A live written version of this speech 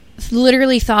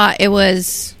literally thought it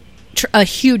was a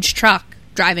huge truck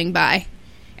driving by,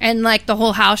 and like the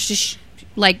whole house just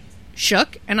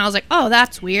shook, and I was like, oh,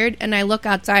 that's weird. And I look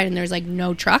outside and there's like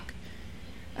no truck,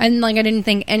 and like I didn't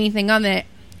think anything of it.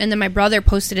 And then my brother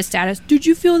posted a status, did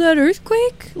you feel that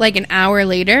earthquake, like an hour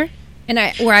later, and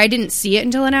I didn't see it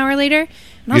until an hour later,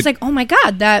 and I was like, oh my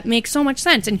god, that makes so much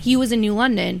sense. And he was in New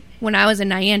London when I was in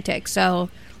Niantic, so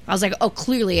I was like, oh,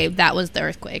 clearly that was the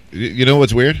earthquake. You know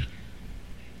what's weird?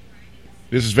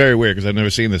 This is very weird because I've never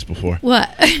seen this before. What?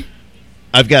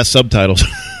 I've got subtitles.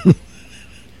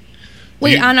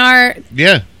 Wait, on our...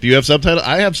 Yeah. Do you have subtitles?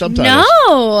 I have subtitles.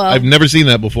 No. I've never seen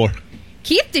that before.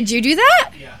 Keith, did you do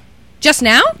that? Yeah. Just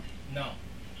now? No.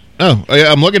 Oh,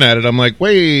 I'm looking at it. I'm like,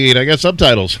 wait, I got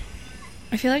subtitles.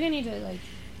 I feel like I need to, like...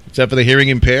 Is that for the hearing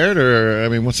impaired, or, I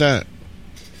mean, what's that?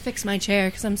 Fix my chair,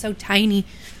 because I'm so tiny.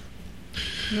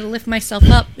 I'm going to lift myself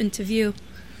up into view.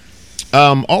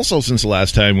 Also, since the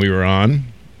last time we were on,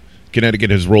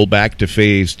 Connecticut has rolled back to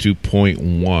phase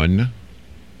 2.1.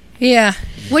 Yeah,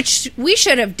 which we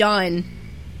should have done,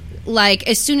 like,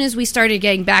 as soon as we started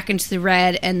getting back into the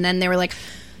red, and then they were like,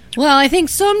 well, I think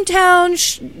some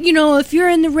towns, if you're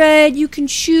in the red, you can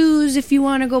choose if you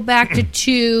want to go back to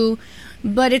 2,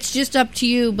 but it's just up to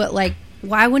you. But, like,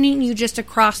 why wouldn't you just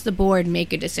across the board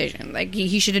make a decision? Like,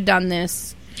 he should have done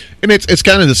this. And it's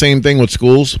kind of the same thing with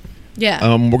schools. Yeah.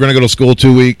 We're going to go to school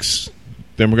 2 weeks,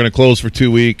 then we're going to close for 2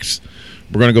 weeks,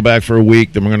 we're going to go back for a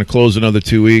week, then we're going to close another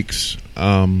 2 weeks.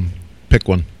 Pick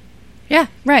one. Yeah,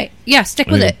 right. Yeah, stick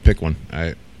with it. Pick one.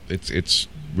 It's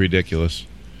ridiculous.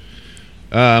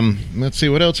 Let's see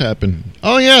what else happened.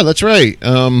 Oh yeah, that's right.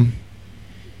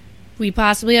 We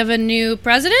possibly have a new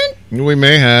president? We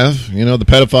may have. The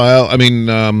pedophile. I mean,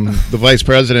 the vice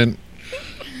president.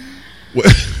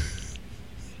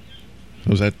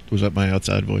 Was that my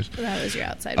outside voice? That was your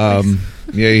outside voice.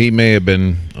 Yeah, he may have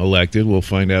been elected. We'll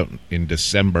find out in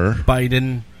December.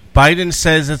 Biden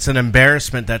says it's an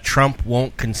embarrassment that Trump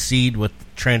won't concede with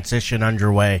transition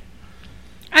underway.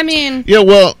 I mean, yeah.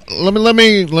 Well, let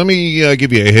me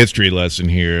give you a history lesson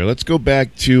here. Let's go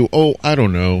back to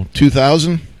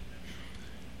 2000.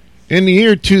 In the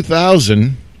year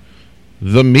 2000,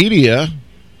 the media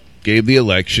gave the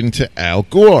election to Al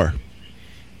Gore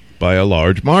by a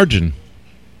large margin.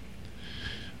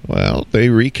 Well, they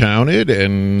recounted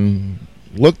and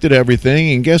looked at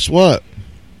everything, and guess what?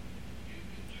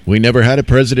 We never had a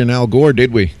President Al Gore,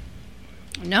 did we?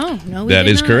 No, we That did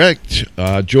is not. correct.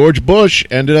 George Bush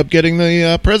ended up getting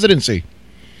the presidency.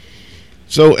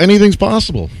 So anything's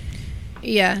possible.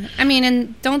 Yeah. I mean,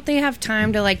 and don't they have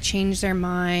time to, like, change their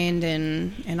mind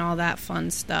and all that fun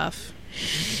stuff?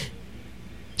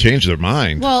 Change their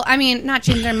mind? Well, I mean, not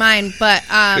change their mind, but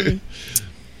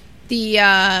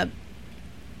the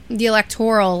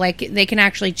electoral, like, they can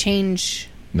actually change...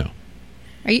 No.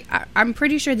 I'm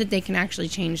pretty sure that they can actually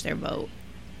change their vote.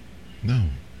 No.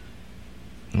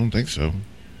 I don't think so.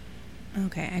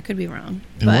 Okay, I could be wrong.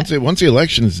 And But once the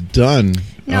election's done,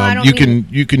 No, I don't you mean-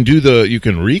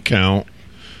 can recount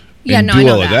and I do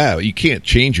know all of that. You can't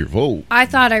change your vote. I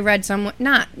thought I read somewhere,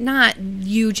 not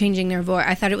you changing their vote.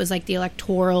 I thought it was like the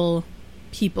electoral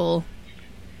people.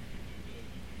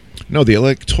 No, the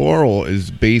electoral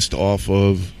is based off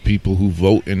of people who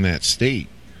vote in that state.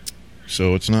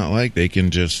 So it's not like they can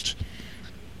just,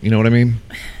 you know what I mean?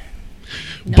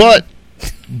 No.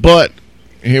 But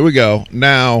here we go.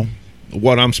 Now,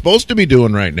 what I'm supposed to be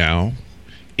doing right now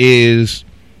is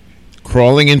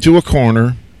crawling into a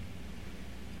corner,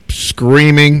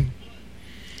 screaming,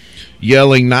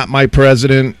 yelling, "Not my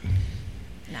president,"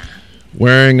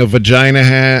 wearing a vagina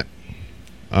hat,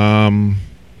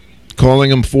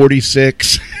 calling him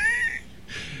 46.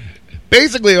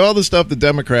 Basically, all the stuff the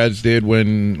Democrats did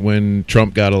when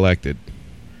Trump got elected.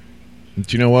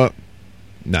 But you know what?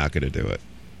 Not going to do it.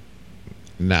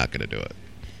 Not going to do it.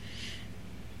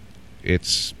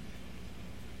 It's...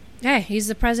 Yeah, he's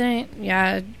the president.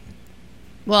 Yeah.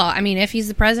 Well, I mean, if he's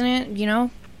the president,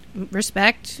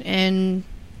 respect, and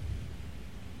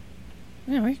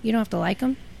you don't have to like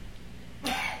him.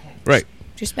 Right.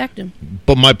 Just respect him.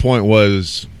 But my point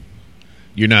was,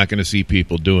 you're not going to see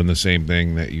people doing the same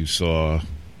thing that you saw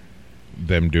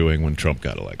them doing when Trump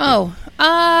got elected. Oh,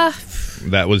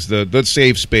 That was the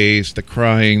safe space, the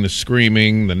crying, the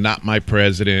screaming, the "not my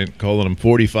president," calling him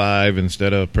 45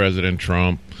 instead of President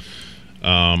Trump.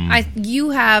 You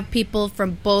have people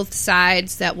from both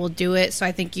sides that will do it, so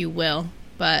I think you will.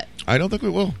 But I don't think we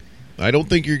will. I don't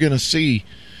think you're going to see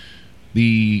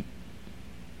the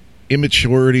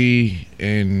immaturity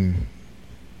and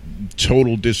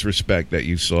total disrespect that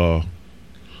you saw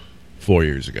 4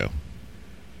 years ago.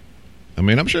 I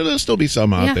mean, I'm sure there'll still be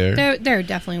some out there. There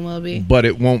definitely will be. But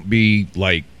it won't be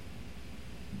like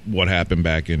what happened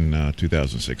back in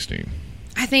 2016.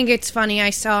 I think it's funny. I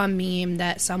saw a meme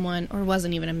that someone, or it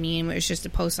wasn't even a meme, it was just a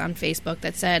post on Facebook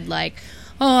that said, like,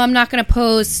 oh, I'm not going to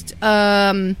post,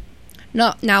 no,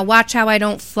 now watch how I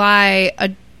don't fly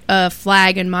a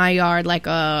flag in my yard like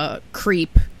a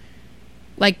creep.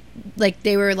 Like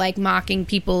they were, like, mocking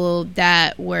people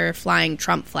that were flying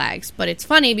Trump flags. But it's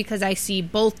funny because I see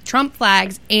both Trump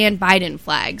flags and Biden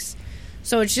flags.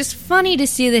 So it's just funny to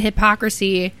see the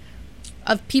hypocrisy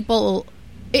of people,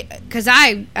 because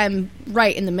I am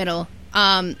right in the middle.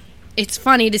 It's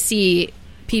funny to see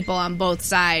people on both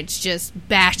sides just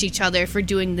bash each other for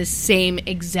doing the same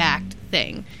exact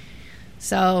thing.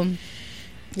 So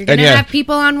you're going to have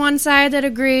people on one side that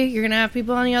agree. You're going to have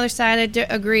people on the other side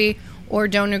that agree or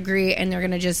don't agree. And they're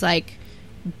going to just, like,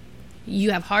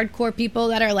 you have hardcore people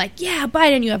that are like, yeah,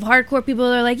 Biden. You have hardcore people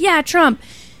that are like, yeah, Trump.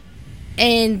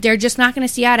 And they're just not going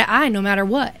to see eye to eye no matter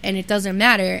what. And it doesn't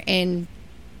matter. And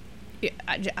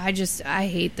I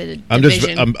hate the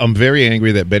division. I'm very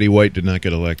angry that Betty White did not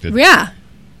get elected. Yeah.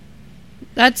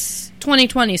 That's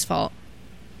 2020's fault.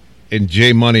 And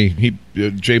Jay Money,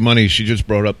 she just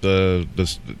brought up the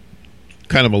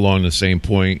kind of along the same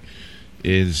point,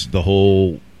 is the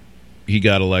whole he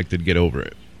got elected, get over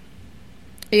it.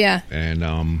 Yeah.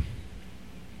 And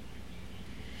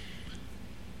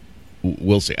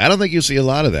we'll see. I don't think you'll see a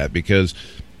lot of that because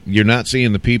you're not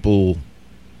seeing the people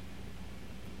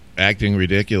acting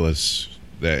ridiculous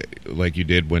that like you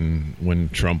did when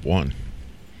Trump won.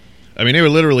 I mean, they were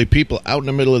literally people out in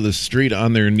the middle of the street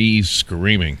on their knees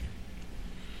screaming.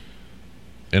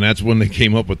 And that's when they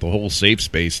came up with the whole safe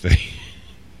space thing.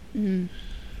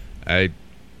 Mm-hmm.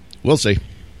 We'll see.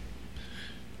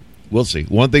 We'll see.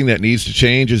 One thing that needs to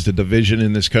change is the division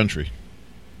in this country.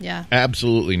 Yeah.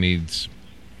 Absolutely needs.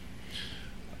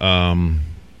 Oh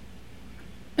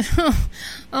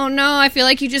no, I feel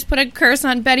like you just put a curse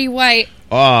on Betty White.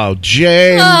 Oh,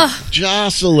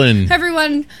 Jocelyn.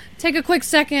 Everyone, take a quick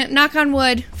second. Knock on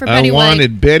wood for Betty White. I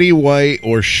wanted Betty White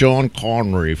or Sean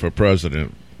Connery for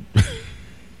president.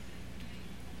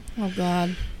 Oh,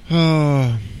 God.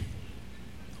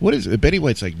 What is it? Betty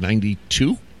White's like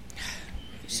 92?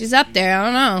 She's up there. I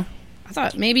don't know. I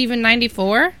thought maybe even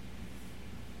 94.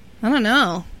 I don't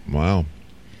know. Wow.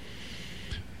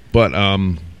 But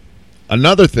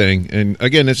another thing, and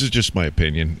again, this is just my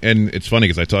opinion, and it's funny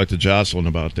because I talked to Jocelyn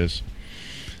about this.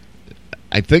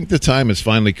 I think the time has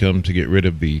finally come to get rid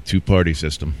of the two-party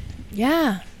system.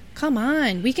 Yeah. Come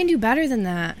on. We can do better than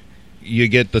that. You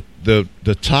get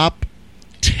the top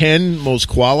 10 most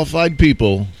qualified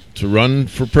people to run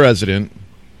for president.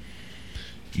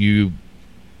 You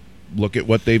look at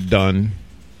what they've done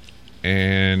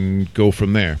and go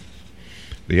from there.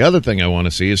 The other thing I want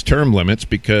to see is term limits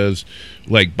because,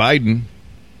 like Biden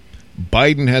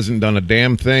hasn't done a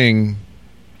damn thing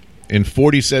in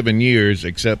 47 years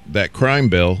except that crime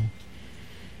bill,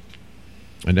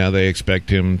 and now they expect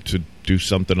him to do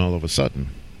something all of a sudden.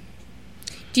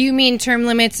 Do you mean term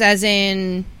limits as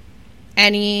in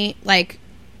any, like,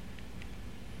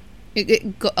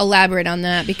 elaborate on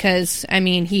that? Because, I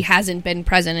mean, he hasn't been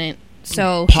president,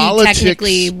 so he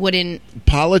technically wouldn't.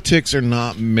 Politics are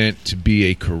not meant to be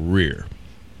a career.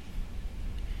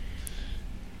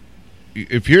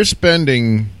 If you're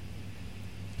spending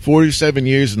 47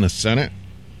 years in the Senate,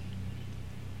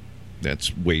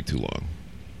 that's way too long.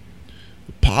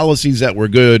 The policies that were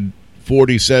good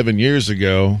 47 years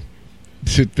ago,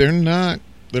 they're not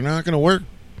going to work.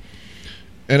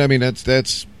 And I mean,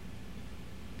 that's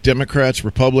Democrats,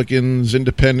 Republicans,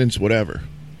 independents, whatever.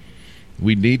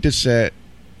 We need to set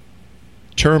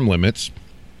term limits.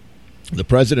 The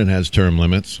president has term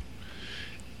limits.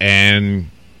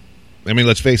 And, I mean,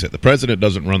 let's face it, the president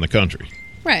doesn't run the country.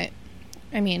 Right.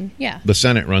 I mean, yeah. The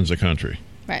Senate runs the country.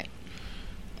 Right.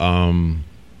 And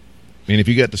if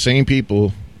you got the same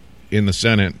people in the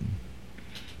Senate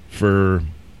for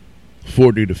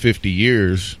 40 to 50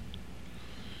 years,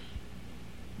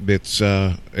 it's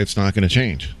not going to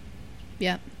change.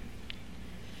 Yeah.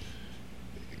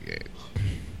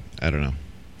 I don't know.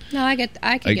 No, I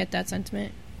can get that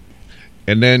sentiment.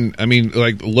 And then, I mean,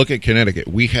 like, look at Connecticut.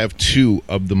 We have two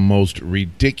of the most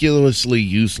ridiculously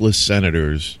useless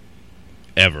senators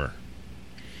ever.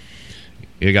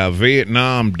 You got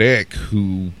Vietnam Dick,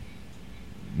 who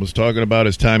was talking about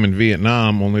his time in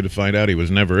Vietnam, only to find out he was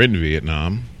never in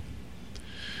Vietnam.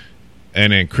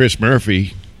 And then Chris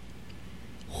Murphy,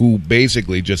 who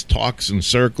basically just talks in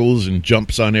circles and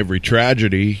jumps on every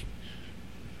tragedy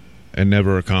and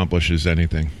never accomplishes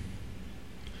anything.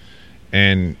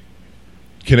 And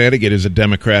Connecticut is a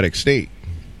Democratic state.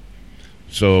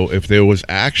 So if there was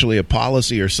actually a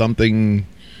policy or something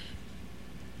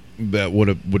that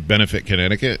would benefit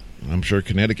Connecticut, I'm sure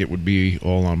Connecticut would be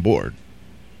all on board.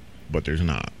 But there's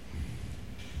not.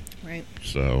 Right.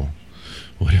 So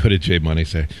what did Jay Money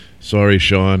say? Sorry,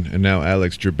 Sean, and now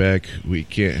Alex Trebek, we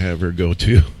can't have her go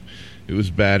too. It was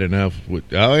bad enough.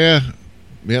 Oh yeah,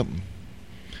 yep.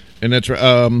 And that's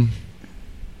right.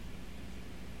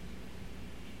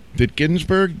 Did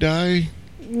Ginsburg die?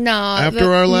 No.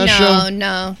 After our last show?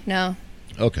 No.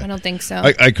 Okay. I don't think so.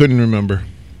 I couldn't remember.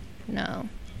 No.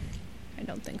 I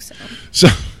don't think so. So,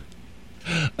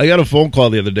 I got a phone call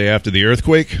the other day after the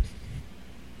earthquake.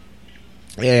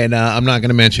 And I'm not going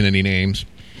to mention any names.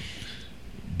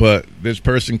 But this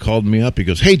person called me up. He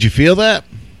goes, hey, did you feel that?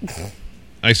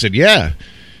 I said, yeah.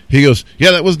 He goes,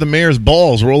 yeah, that was the mayor's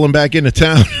balls rolling back into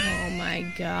town. Oh,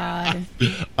 my God.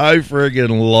 I friggin'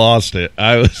 lost it.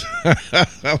 I was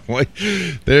I'm like,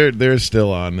 they're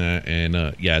still on that.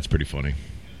 And, yeah, it's pretty funny.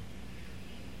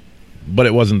 But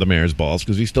it wasn't the mayor's balls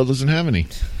because he still doesn't have any.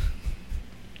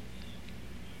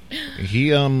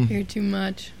 You're too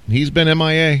much. He's been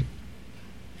MIA.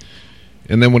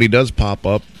 And then when he does pop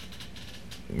up,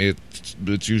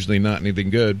 it's usually not anything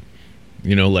good.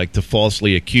 You know, like to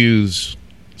falsely accuse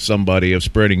somebody of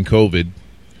spreading COVID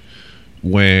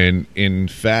when, in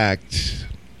fact,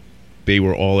 they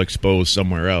were all exposed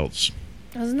somewhere else.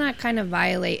 Doesn't that kind of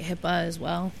violate HIPAA as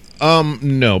well?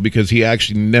 No, because he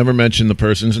actually never mentioned the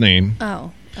person's name.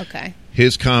 Oh, okay.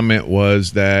 His comment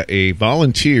was that a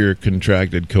volunteer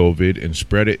contracted COVID and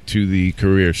spread it to the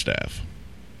career staff.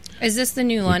 Is this the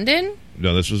New London?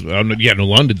 No, this was... New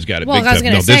London's got it. Well, big I was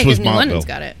time. going to say, this was because New London's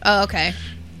got it. Oh, okay.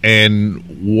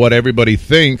 And what everybody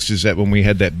thinks is that when we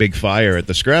had that big fire at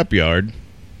the scrapyard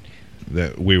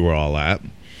that we were all at,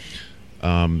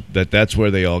 that's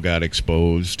where they all got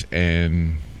exposed.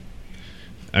 And,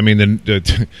 I mean,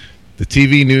 the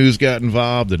TV news got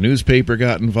involved, the newspaper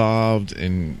got involved,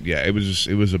 and, yeah, it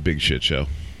was a big shit show.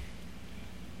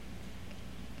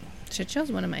 Shit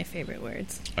show's one of my favorite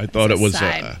words. I thought it was...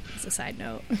 it's a side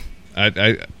note.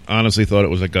 I honestly thought it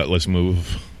was a gutless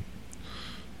move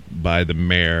by the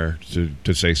mayor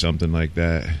to say something like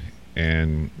that.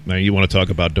 And now you want to talk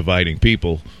about dividing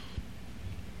people.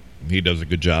 He does a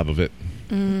good job of it.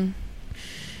 Mm.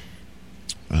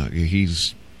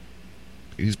 He's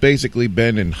basically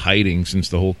been in hiding since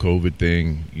the whole COVID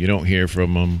thing. You don't hear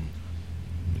from him.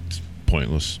 It's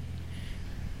pointless.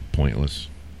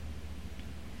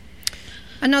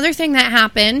 Another thing that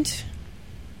happened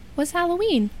was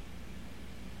Halloween.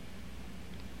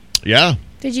 Yeah.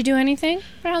 Did you do anything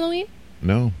for Halloween?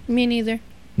 No. Me neither.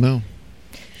 No.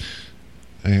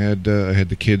 I had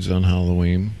the kids on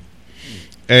Halloween,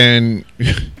 and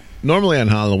normally on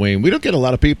Halloween we don't get a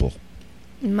lot of people.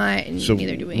 So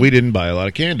neither do we. We didn't buy a lot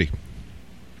of candy.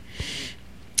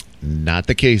 Not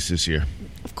the case this year.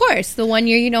 Of course, the one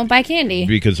year you don't buy candy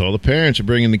because all the parents are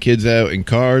bringing the kids out in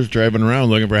cars, driving around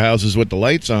looking for houses with the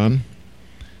lights on,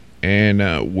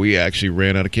 and we actually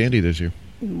ran out of candy this year.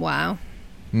 Wow.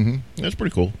 Mm-hmm. That's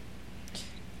pretty cool.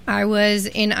 I was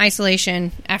in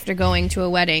isolation after going to a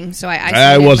wedding, so I isolated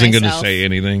I wasn't going to myself. say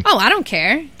anything. Oh, I don't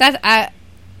care.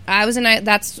 I was in.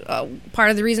 That's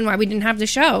part of the reason why we didn't have the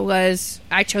show was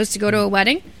I chose to go to a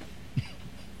wedding.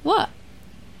 What?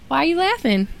 Why are you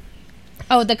laughing?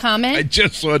 Oh, the comment. I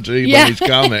just saw anybody's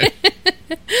comment.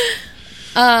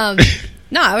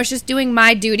 No, I was just doing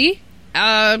my duty.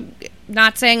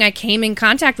 Not saying I came in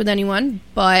contact with anyone,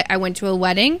 but I went to a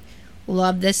wedding.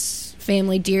 Love this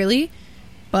family dearly,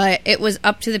 but it was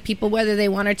up to the people whether they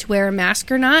wanted to wear a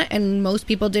mask or not, and most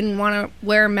people didn't want to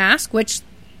wear a mask, which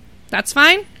that's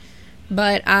fine,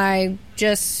 but I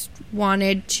just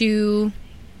wanted to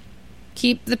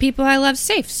keep the people I love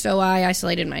safe, so I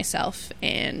isolated myself,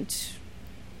 and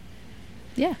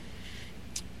yeah.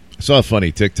 I saw a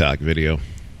funny TikTok video,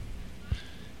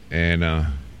 and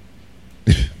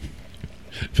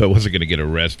if I wasn't going to get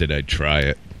arrested, I'd try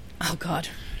it. Oh, God.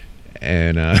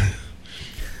 And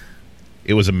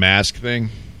it was a mask thing,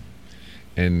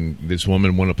 and this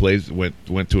woman went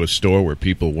to a store where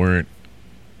people weren't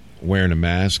wearing a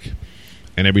mask,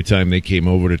 and every time they came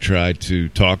over to try to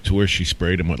talk to her, she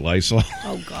sprayed them with Lysol.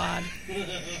 Oh, God.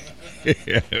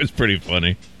 Yeah, it was pretty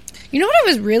funny. You know what I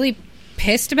was really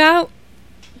pissed about?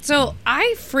 So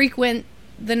I frequent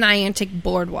the Niantic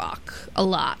Boardwalk a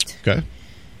lot. Okay.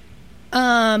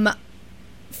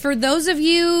 For those of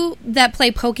you that play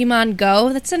Pokemon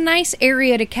Go, that's a nice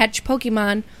area to catch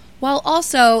Pokemon while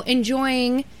also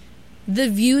enjoying the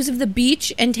views of the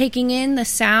beach and taking in the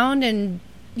sound and,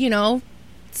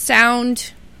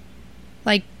 sound,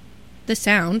 like the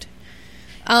sound.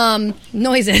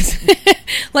 noises.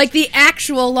 Like the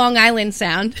actual Long Island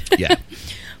sound. Yeah.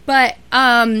 But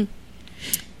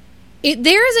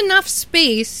there is enough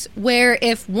space where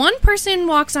if one person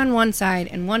walks on one side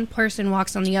and one person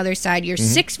walks on the other side, you're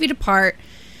 6 feet apart.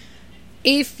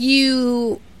 If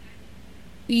you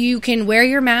can wear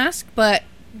your mask, but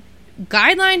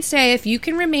guidelines say if you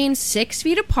can remain 6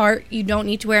 feet apart, you don't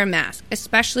need to wear a mask,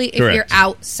 especially if Correct. you're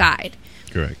outside.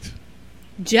 Correct.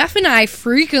 Jeff and I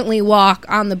frequently walk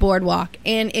on the boardwalk,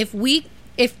 and if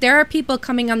there are people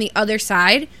coming on the other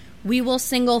side, we will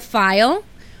single file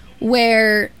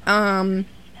where I'll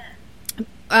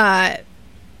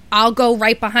go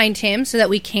right behind him so that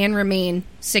we can remain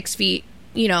 6 feet,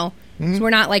 so we're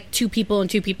not like two people and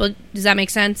two people. Does that make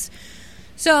sense?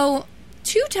 So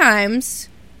 2 times,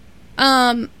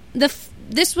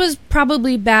 this was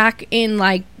probably back in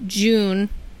like June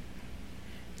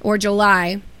or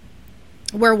July.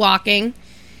 We're walking,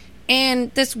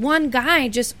 and this one guy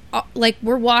just like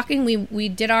we're walking. We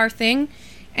did our thing,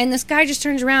 and this guy just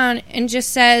turns around and just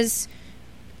says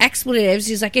expletives.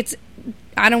 He's like,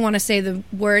 I don't want to say the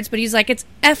words, but he's like, it's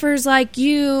effers like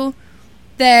you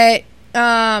that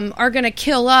are gonna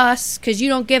kill us because you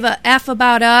don't give a F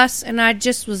about us. And I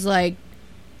just was like,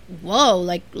 whoa,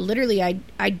 like literally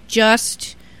I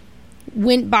just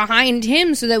went behind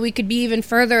him so that we could be even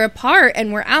further apart,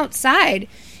 and we're outside.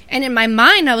 And in my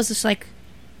mind, I was just like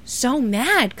so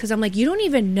mad because I'm like, you don't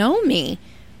even know me.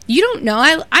 You don't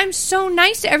know. I'm so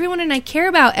nice to everyone and I care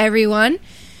about everyone.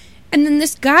 And then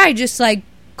this guy just like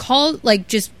called, like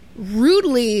just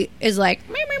rudely is like,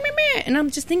 meh, meh, meh, meh. And I'm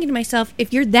just thinking to myself,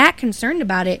 if you're that concerned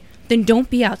about it, then don't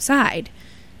be outside.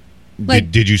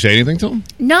 Like, did you say anything to him?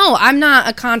 No, I'm not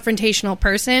a confrontational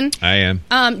person. I am.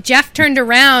 Jeff turned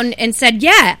around and said,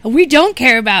 yeah, we don't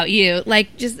care about you.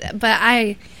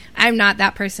 But I'm not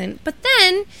that person. But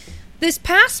then this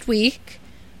past week,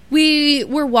 we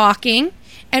were walking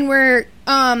and we're,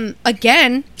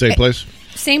 again.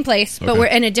 Same place, but we're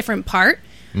in a different part.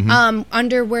 Mm-hmm.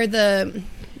 Under where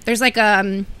there's like,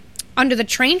 under the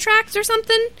train tracks or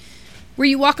something, where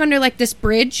you walk under like this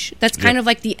bridge that's kind of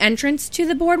like the entrance to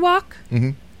the boardwalk.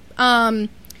 Mm-hmm.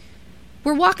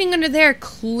 We're walking under there.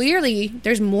 Clearly,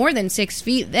 there's more than 6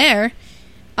 feet there.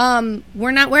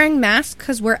 We're not wearing masks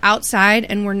because we're outside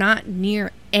and we're not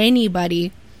near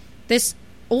anybody. This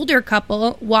older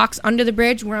couple walks under the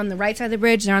bridge. We're on the right side of the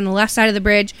bridge. They're on the left side of the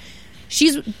bridge.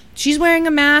 She's wearing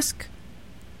a mask,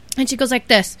 and she goes like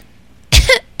this.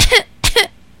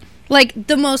 Like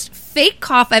the most fake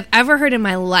cough I've ever heard in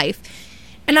my life.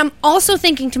 And I'm also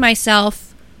thinking to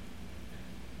myself,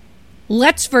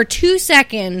 let's for 2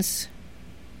 seconds,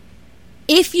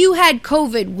 if you had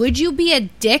COVID, would you be a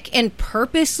dick and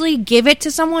purposely give it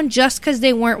to someone just because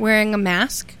they weren't wearing a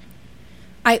mask?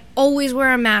 I always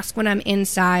wear a mask when I'm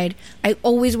inside. I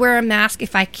always wear a mask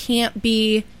if I can't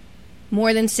be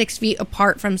more than 6 feet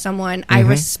apart from someone. Mm-hmm. I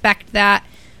respect that.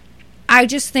 I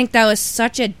just think that was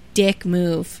such a dick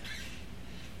move.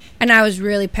 And I was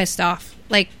really pissed off.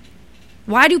 Like,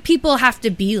 why do people have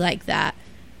to be like that?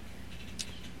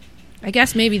 I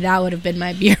guess maybe that would have been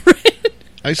my beer.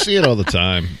 I see it all the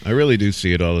time. I really do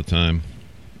see it all the time.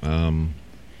 And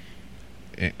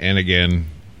again,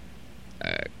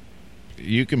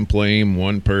 you can blame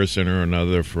one person or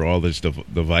another for all this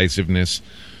divisiveness.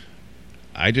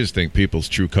 I just think people's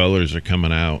true colors are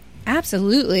coming out.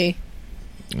 Absolutely.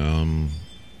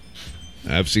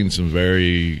 I've seen some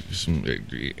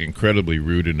incredibly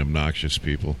rude and obnoxious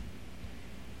people.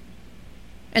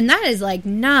 And that is, like,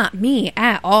 not me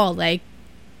at all. Like,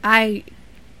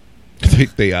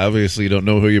 They obviously don't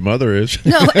know who your mother is.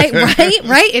 No,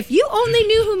 right? If you only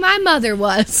knew who my mother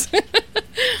was.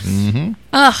 Mm-hmm.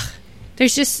 Ugh.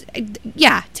 There's just,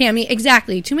 yeah, Tammy,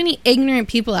 exactly. Too many ignorant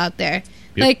people out there.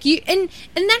 Yep. Like you, and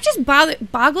that just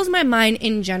boggles my mind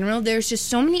in general. There's just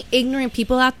so many ignorant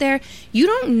people out there. You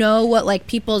don't know what like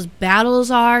people's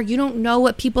battles are. You don't know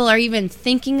what people are even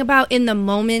thinking about in the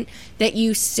moment that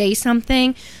you say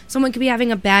something. Someone could be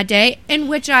having a bad day, and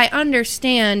which I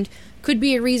understand could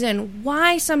be a reason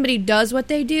why somebody does what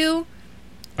they do.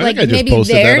 I think I just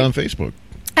posted that on Facebook.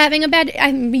 Having a bad,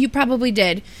 you probably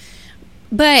did,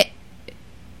 but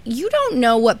you don't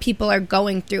know what people are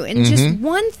going through, and just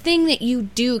one thing that you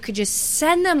do could just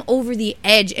send them over the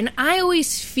edge. And I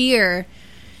always fear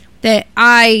that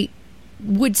I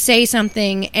would say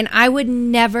something and I would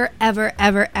never, ever,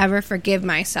 ever, ever forgive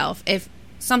myself if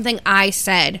something I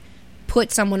said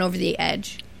put someone over the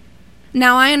edge.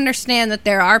 Now, I understand that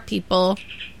there are people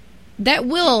that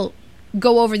will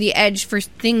go over the edge for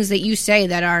things that you say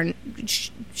that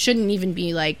shouldn't even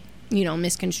be, like, you know,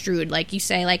 misconstrued. Like, you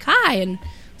say, like, hi, and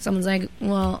someone's like,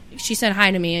 well, she said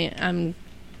hi to me. I'm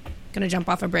going to jump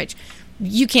off a bridge.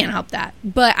 You can't help that.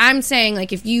 But I'm saying,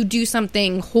 like, if you do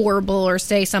something horrible or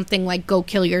say something like go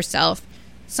kill yourself,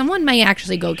 someone may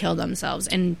actually go kill themselves,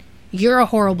 and you're a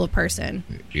horrible person.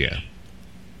 Yeah.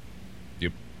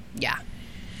 Yep. Yeah.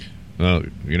 Well,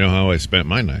 you know how I spent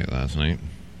my night last night?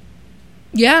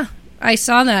 Yeah, I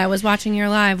saw that. I was watching your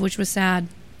live, which was sad.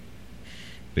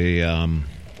 I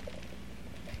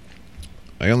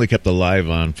only kept the live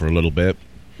on for a little bit.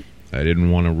 I didn't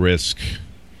want to risk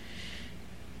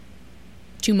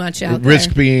too much out there.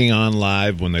 Risk being on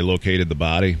live when they located the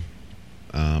body.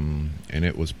 And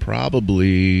it was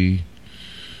probably,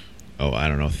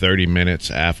 30 minutes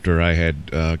after I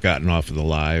had gotten off of the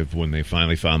live when they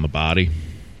finally found the body.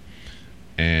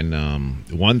 And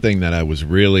one thing that I was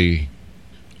really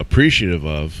appreciative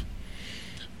of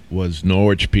was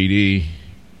Norwich PD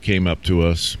came up to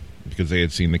us because they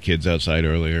had seen the kids outside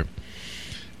earlier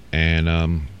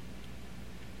and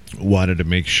wanted to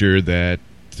make sure that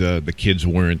the kids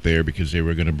weren't there because they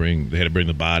had to bring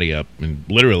the body up and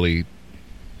literally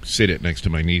sit it next to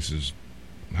my niece's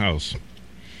house.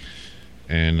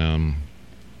 And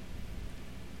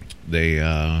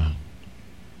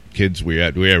kids, we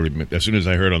as soon as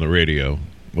I heard on the radio,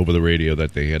 over the radio,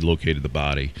 that they had located the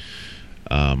body,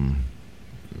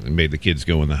 they made the kids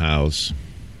go in the house,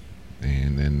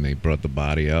 and then they brought the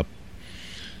body up.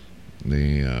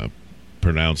 They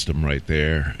pronounced him right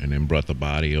there, and then brought the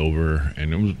body over,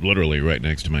 and it was literally right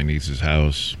next to my niece's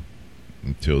house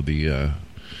until the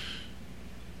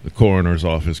coroner's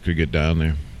office could get down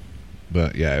there.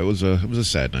 But yeah, it was a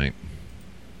sad night.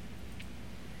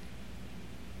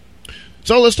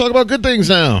 So let's talk about good things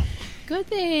now. Good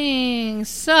things.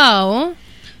 So,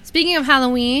 speaking of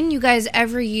Halloween, you guys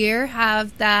every year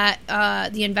have that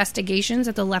the investigations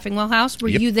at the Leffingwell house. Were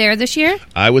you there this year?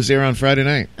 I was there on Friday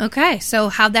night. Okay, so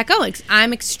how'd that go?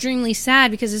 I'm extremely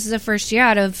sad because this is the first year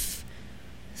out of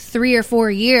 3 or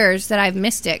 4 years that I've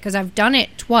missed it because I've done it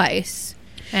twice,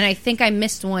 and I think I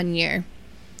missed 1 year.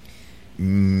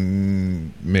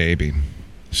 Maybe.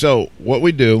 So what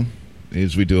we do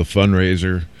is we do a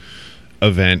fundraiser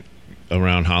event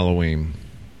around Halloween,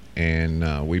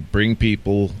 and we bring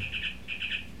people,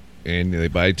 and they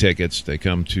buy tickets. They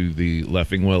come to the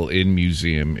Leffingwell Inn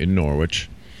Museum in Norwich.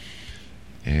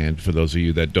 And for those of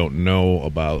you that don't know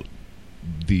about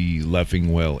the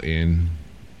Leffingwell Inn,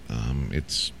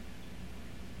 it's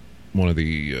one of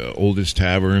the oldest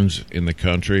taverns in the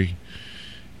country.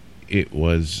 It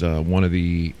was one of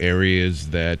the areas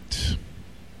that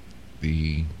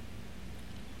the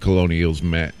colonials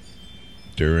met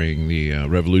during the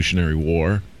Revolutionary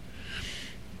War.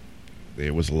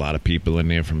 There was a lot of people in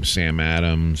there, from Sam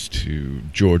Adams to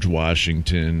George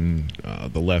Washington,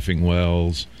 the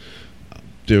Leffingwells.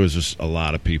 There was just a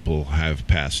lot of people have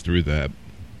passed through that,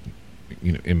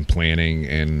 in planning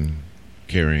and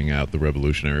carrying out the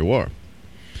Revolutionary War.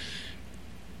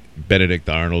 Benedict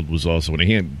Arnold was also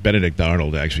Benedict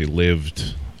Arnold actually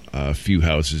lived a few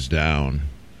houses down,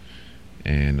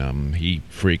 and he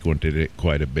frequented it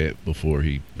quite a bit before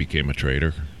he became a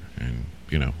traitor, and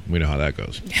we know how that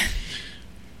goes.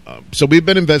 So we've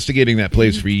been investigating that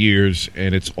place for years,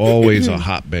 and it's always a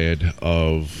hotbed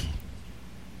of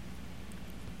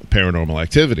paranormal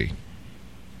activity.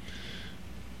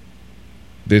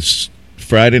 This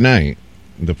Friday night,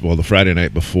 the Friday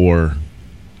night before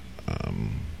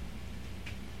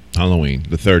Halloween,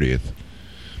 the 30th,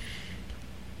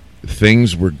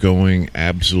 things were going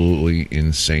absolutely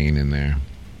insane in there.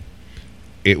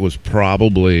 It was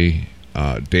probably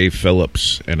Dave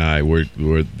Phillips and I were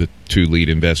the two lead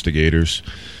investigators.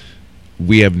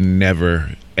 We have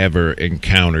never, ever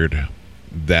encountered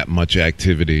that much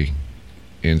activity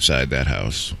inside that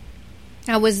house.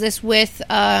 Now, was this with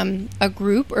a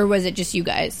group, or was it just you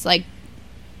guys?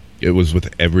 It was with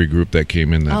every group that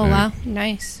came in that night. Wow,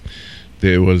 nice.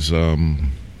 There was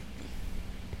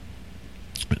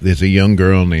there's a young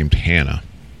girl named Hannah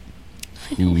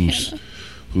whose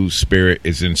spirit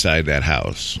is inside that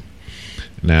house.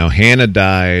 Now, Hannah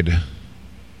died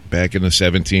back in the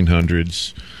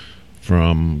 1700s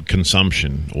from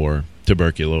consumption or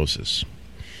tuberculosis.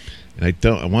 And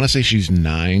I want to say she's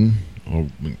 9, or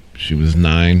she was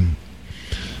 9.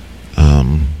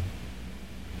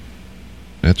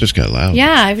 That just got loud.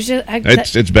 Yeah, I was just.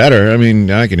 It's better. I mean,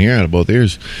 I can hear out of both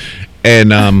ears.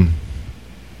 And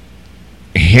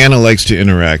Hannah likes to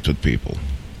interact with people,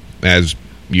 as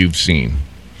you've seen.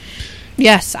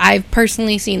 Yes, I've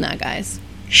personally seen that, guys.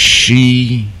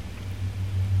 She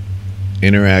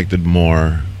interacted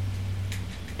more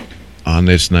on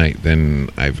this night than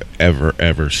I've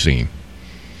ever seen.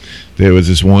 There was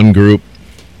this one group.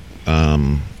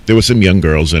 There was some young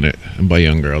girls in it, and by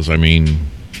young girls I mean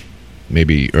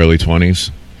maybe early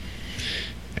 20s.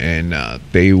 And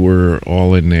they were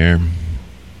all in there.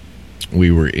 We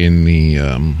were in the,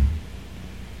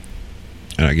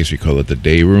 I guess you call it the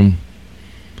day room.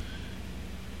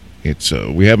 It's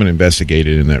we haven't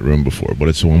investigated in that room before, but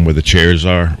it's the one where the chairs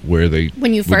are, where they...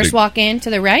 When you first walk in, to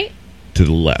the right? To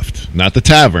the left. Not the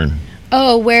tavern.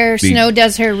 Oh, where Snow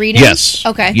does her readings? Yes.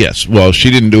 Okay. Yes. Well,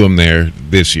 she didn't do them there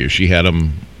this year. She had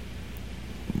them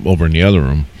over in the other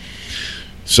room.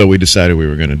 So we decided we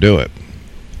were going to do it.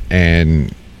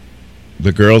 And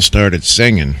the girls started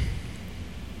singing.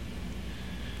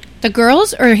 The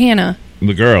girls or Hannah?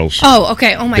 The girls. Oh,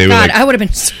 okay. Oh, my God. Like, I would have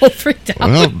been so freaked out.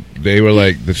 Well, they were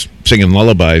like singing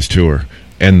lullabies to her.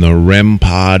 And the REM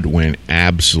pod went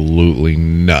absolutely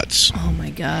nuts. Oh,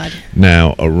 my God.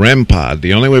 Now, a REM pod,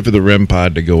 the only way for the REM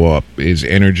pod to go up is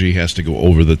energy has to go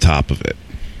over the top of it.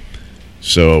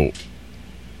 So,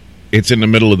 it's in the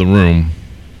middle of the room,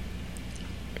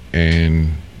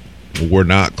 and we're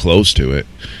not close to it.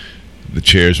 The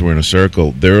chairs were in a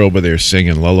circle. They're over there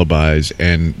singing lullabies,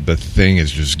 and the thing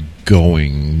is just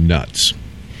going nuts.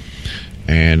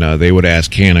 And they would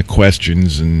ask Hannah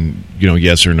questions, and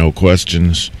yes or no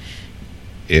questions.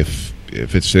 If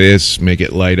it's this, make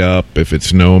it light up. If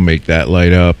it's no, make that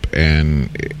light up.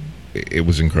 And it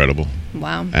was incredible.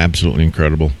 Wow, absolutely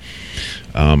incredible.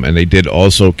 And they did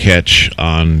also catch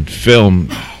on film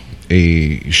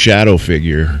a shadow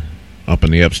figure up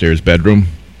in the upstairs bedroom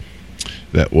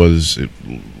that was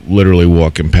literally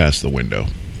walking past the window.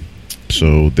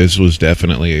 So this was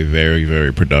definitely a very,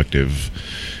 very productive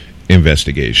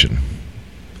investigation.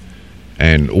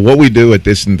 And what we do at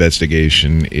this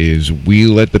investigation is we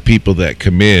let the people that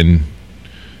come in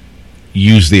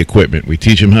use the equipment. We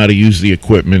teach them how to use the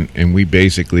equipment, and we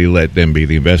basically let them be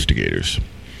the investigators.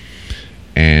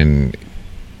 And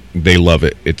they love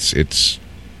it. It's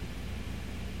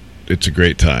a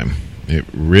great time. It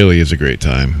really is a great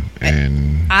time.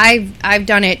 And I've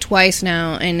done it twice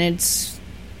now, and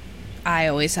I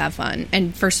always have fun.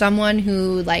 And for someone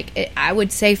who, I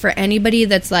would say for anybody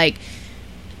that's,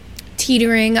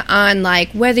 teetering on,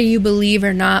 whether you believe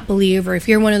or not believe, or if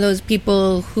you're one of those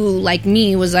people who, like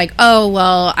me, was like, oh,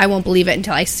 well, I won't believe it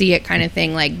until I see it kind of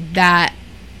thing, that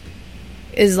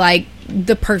is,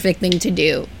 the perfect thing to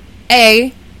do.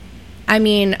 I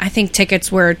think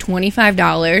tickets were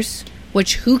 $25,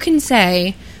 which who can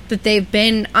say that they've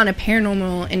been on a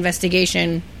paranormal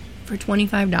investigation for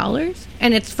 $25,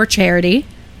 and it's for charity.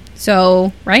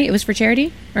 So, right? It was for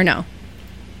charity or no?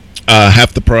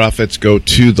 Half the profits go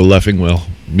to the Leffingwell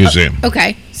Museum.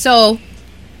 Okay. So,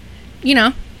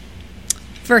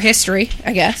 for history,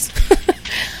 I guess.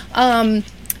 And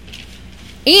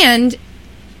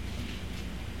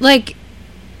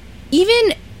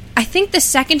even I think the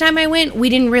second time I went, we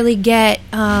didn't really get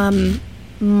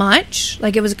much.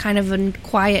 It was kind of a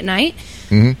quiet night.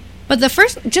 Mm-hmm. But the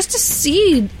first, just to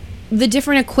see the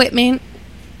different equipment,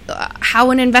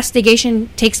 how an investigation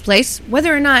takes place,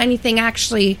 whether or not anything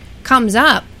actually comes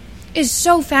up, is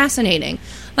so fascinating.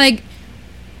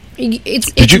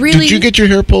 It's really... Did you get your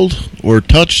hair pulled or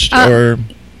touched or...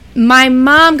 My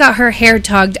mom got her hair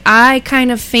tugged. I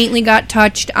kind of faintly got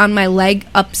touched on my leg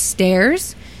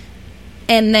upstairs.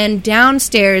 And then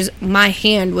downstairs, my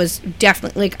hand was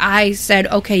definitely... I said,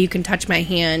 okay, you can touch my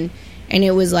hand. And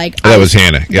it was that was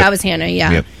Hannah. Yep. That was Hannah,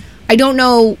 yeah. Yep. I don't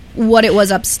know what it was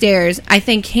upstairs. I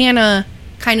think Hannah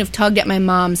kind of tugged at my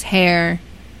mom's hair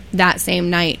that same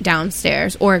night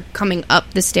downstairs, or coming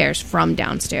up the stairs from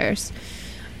downstairs.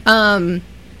 And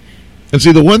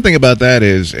see, the one thing about that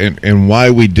is, and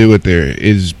why we do it there,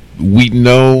 is we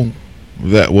know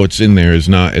that what's in there is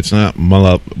not, it's not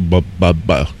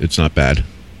bad.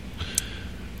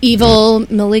 Evil,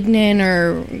 malignant,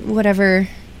 or whatever.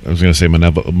 I was going to say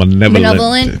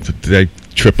malevolent. Did I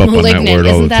trip up malignant. On that word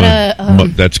all the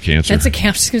time? That's cancer. That's a cancer.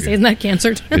 I was going to say, isn't that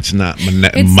cancer? It's not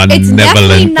malevolent. It's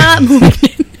definitely not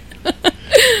malignant.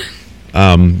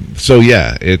 So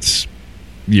yeah,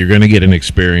 you're going to get an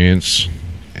experience,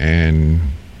 and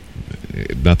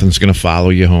nothing's going to follow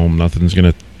you home. Nothing's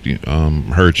going to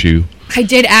hurt you. I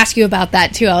did ask you about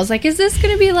that too. I was like, is this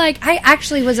going to be I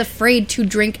actually was afraid to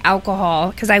drink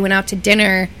alcohol because I went out to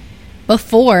dinner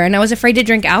before, and I was afraid to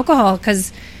drink alcohol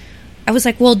because I was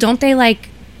like, well, don't they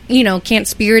can't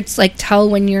spirits tell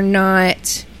when you're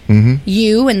not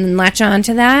you and then latch on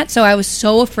to that? So I was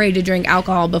so afraid to drink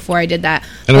alcohol before I did that.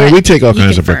 And we take all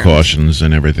kinds of precautions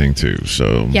and everything too.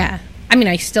 So yeah,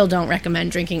 I still don't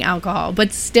recommend drinking alcohol,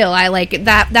 but still, I like it.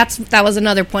 That was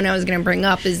another point I was going to bring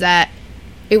up, is that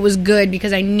it was good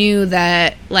because I knew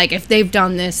that if they've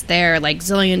done this there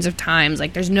zillions of times,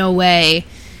 there's no way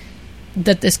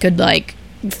that this could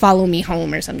follow me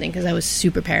home or something, because I was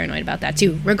super paranoid about that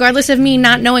too, regardless of me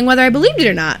not knowing whether I believed it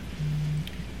or not.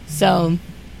 So,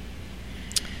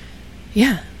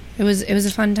 yeah, it was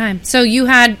a fun time. So you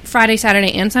had Friday,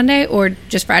 Saturday, and Sunday, or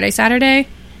just Friday, Saturday?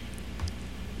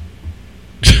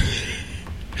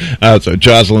 So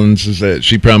Jocelyn says that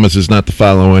she promises not to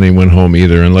follow anyone home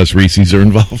either unless Reese's are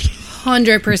involved.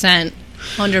 100%.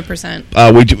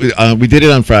 100%. We did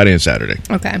it on Friday and Saturday.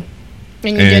 Okay. And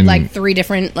you did like 3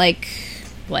 different, like,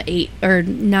 what, 8 or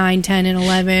 9, 10, and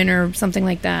 11 or something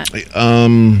like that?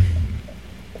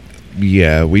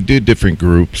 Yeah, we did different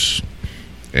groups.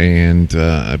 And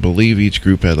I believe each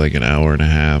group had like an hour and a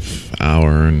half,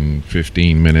 hour and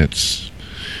 15 minutes.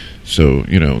 So,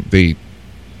 they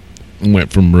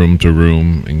went from room to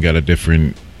room and got a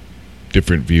different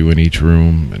view in each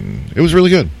room, and it was really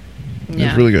good. It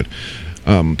was really good.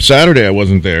 Saturday I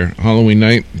wasn't there. Halloween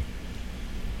night.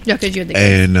 Yeah, because you're the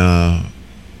kids. And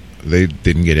they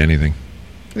didn't get anything.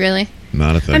 Really?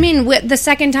 Not a thing. I mean, the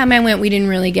second time I went, we didn't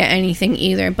really get anything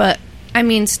either. But, I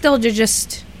mean, still to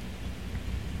just,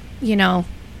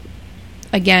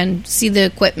 again, see the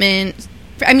equipment.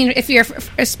 I mean,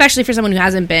 especially for someone who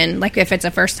hasn't been, like if it's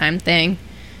a first time thing,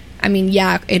 I mean,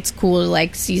 yeah, it's cool to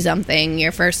like see something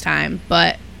your first time,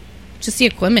 but just the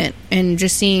equipment and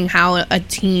just seeing how a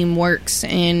team works,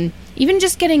 and even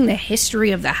just getting the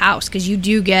history of the house, because you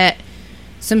do get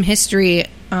some history.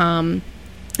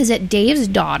 Is it Dave's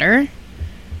daughter?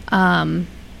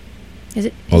 Is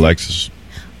it Alexis?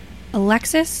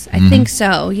 Alexis? I think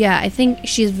so. Yeah, I think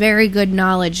she's very good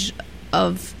knowledge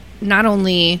of not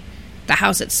only the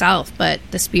house itself, but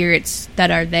the spirits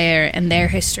that are there and their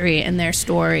history and their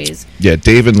stories. Yeah,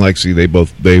 Dave and Lexi,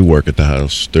 they work at the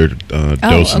house. They're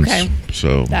docents. Okay.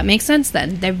 So that makes sense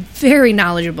then. They're very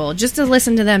knowledgeable. Just to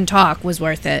listen to them talk was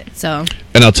worth it. So,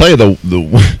 and I'll tell you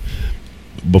the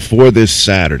before this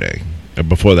Saturday, or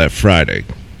before that Friday,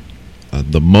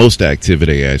 the most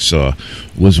activity I saw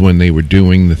was when they were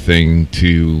doing the thing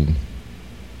to,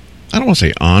 I don't want to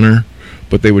say honor,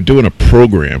 but they were doing a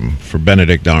program for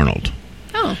Benedict Arnold.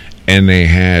 Oh. And they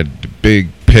had the big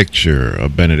picture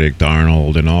of Benedict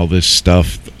Arnold and all this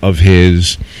stuff of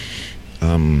his.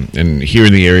 And here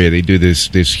in the area, they do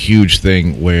this huge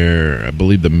thing where I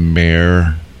believe the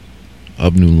mayor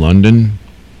of New London,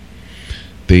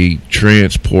 they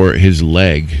transport his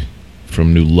leg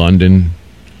from New London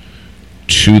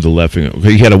to the left.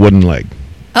 He had a wooden leg.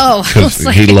 Oh, I was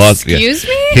like, excuse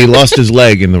me? He lost his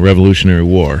leg in the Revolutionary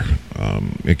War.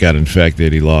 It got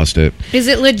infected. He lost it. Is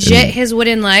it legit his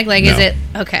wooden leg? Like, no. Is it?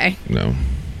 Okay. No.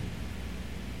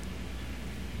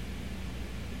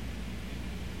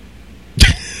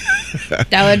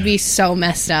 That would be so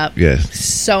messed up. Yes.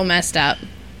 So messed up.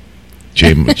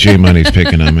 J Money's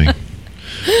picking on me.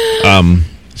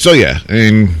 So, yeah.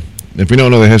 And if you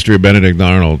don't know the history of Benedict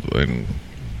Arnold, and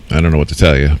I don't know what to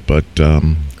tell you, but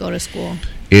go to school.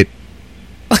 It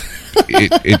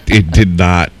did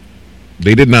not.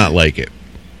 They did not like it,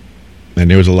 and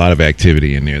there was a lot of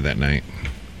activity in there that night.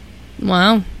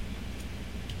 Wow.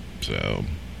 So,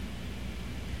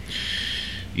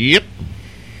 yep.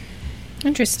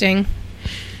 Interesting.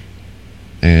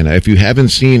 And if you haven't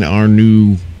seen our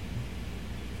new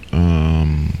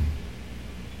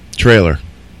trailer,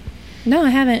 no, I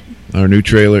haven't. Our new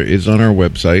trailer is on our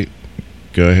website.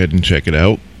 Go ahead and check it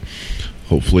out.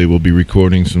 Hopefully, we'll be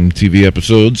recording some TV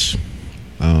episodes.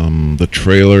 The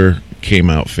trailer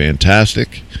came out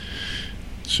fantastic.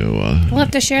 So we'll have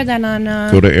to share that on.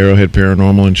 Go to Arrowhead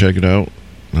Paranormal and check it out.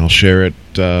 I'll share it.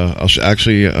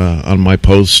 Actually on my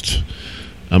post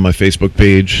on my Facebook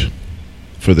page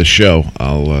for the show.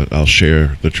 I'll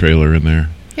share the trailer in there.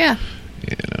 Yeah.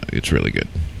 It's really good.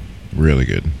 Really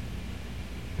good.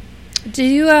 Do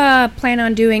you plan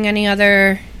on doing any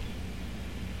other?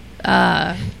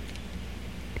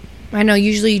 I know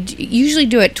usually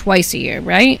do it twice a year,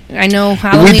 right? I know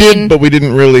Halloween. We did, but we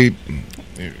didn't really.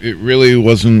 It really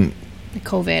wasn't.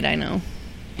 COVID, I know.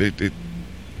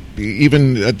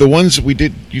 Even the ones we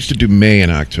used to do May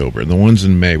and October, and the ones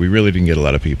in May we really didn't get a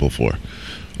lot of people for.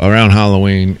 Around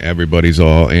Halloween, everybody's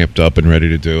all amped up and ready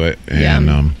to do it,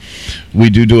 and we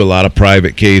do a lot of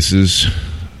private cases.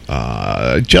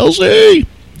 Chelsea.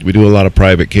 We do a lot of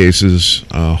private cases,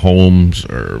 homes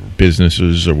or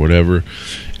businesses or whatever.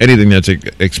 Anything that's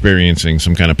experiencing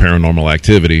some kind of paranormal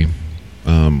activity,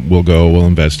 we'll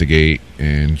investigate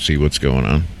and see what's going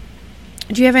on.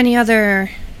 Do you have any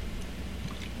other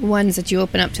ones that you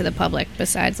open up to the public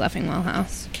besides Leffingwell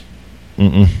House?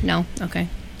 Mm-mm. No? Okay.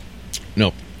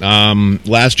 No.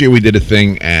 Last year we did a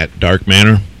thing at Dark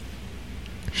Manor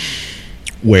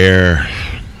where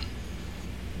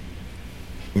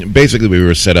basically we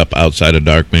were set up outside of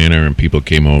Dark Manor, and people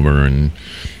came over, and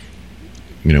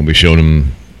we showed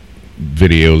them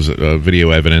video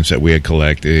evidence that we had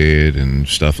collected and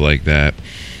stuff like that.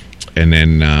 And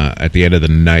then at the end of the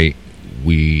night,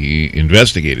 we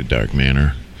investigated Dark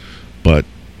Manor, but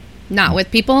not with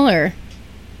people, or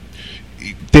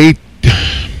they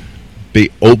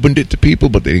opened it to people,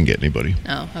 but they didn't get anybody.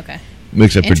 Oh, okay.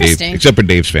 Except for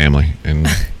Dave's family, and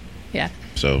yeah.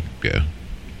 So yeah.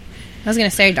 I was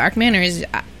gonna say Dark Manor is.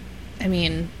 I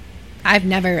mean, I've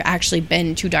never actually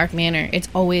been to Dark Manor. It's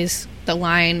always the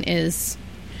line is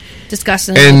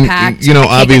disgustingly packed.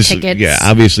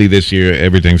 Obviously this year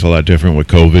everything's a lot different with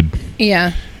COVID.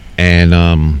 Yeah. And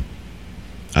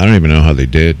I don't even know how they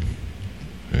did.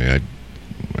 I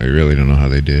really don't know how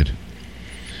they did.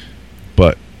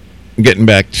 But getting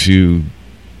back to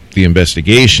the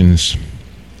investigations,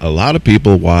 a lot of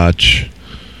people watch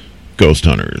Ghost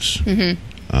Hunters,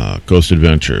 Ghost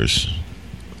Adventures,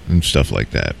 and stuff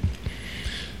like that.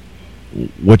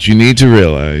 What you need to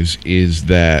realize is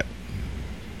that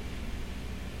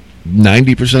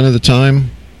 90% of the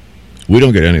time, we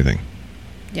don't get anything.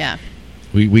 Yeah.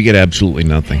 We get absolutely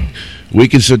nothing. We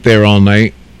can sit there all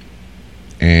night,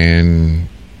 and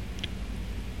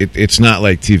it's not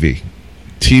like TV.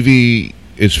 TV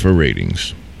is for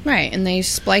ratings. Right, and they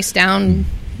splice down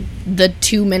the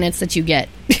 2 minutes that you get.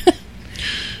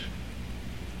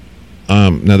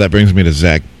 Now that brings me to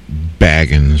Zach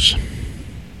Baggins.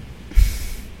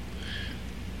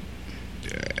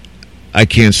 I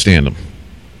can't stand him.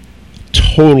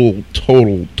 Total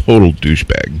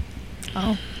douchebag.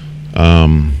 Oh.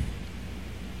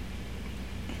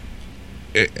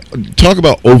 Talk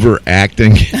about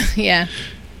overacting. Yeah.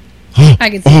 I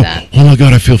can see that. Oh my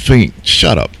God, I feel faint.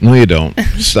 Shut up. No, you don't.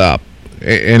 Stop.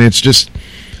 And it's just,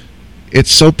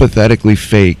 it's so pathetically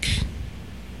fake,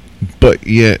 but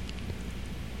yet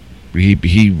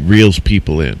he reels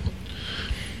people in.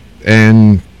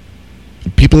 And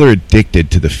people are addicted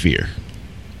to the fear.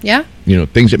 Yeah.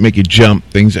 Things that make you jump,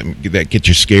 things that get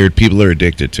you scared, people are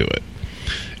addicted to it.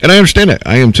 And I understand it.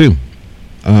 I am too.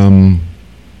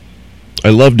 I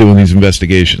love doing these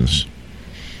investigations.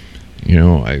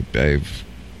 I've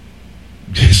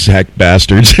Zach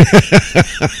bastards. Who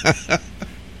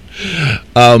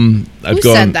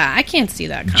said that? I can't see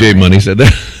that comment. Jay Money said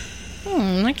that.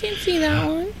 I can't see that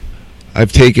one.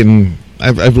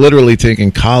 I've literally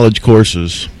taken college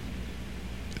courses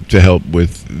to help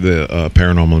with the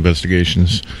paranormal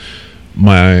investigations.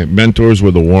 My mentors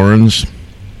were the Warrens.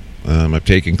 I've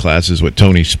taken classes with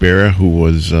Tony Spera, who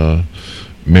was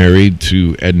married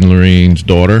to Ed and Lorraine's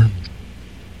daughter.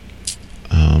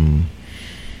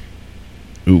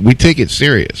 We take it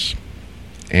serious.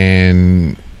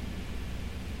 And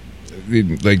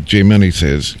like Jay Money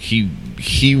says,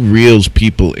 he reels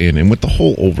people in. And with the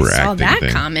whole overacting thing. I saw that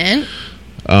thing,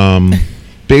 comment.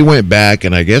 They went back,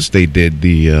 and I guess they did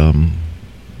the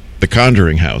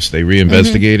Conjuring House. They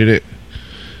reinvestigated it,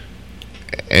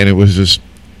 and it was just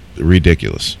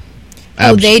ridiculous.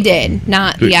 Oh, they did,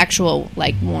 not the actual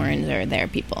Warrens or their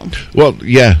people. Well,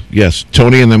 yes,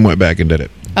 Tony and them went back and did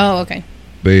it. Oh, okay.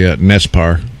 They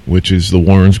NESPAR, which is the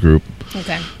Warrens group.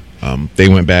 Okay. They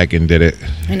went back and did it,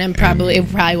 and then it probably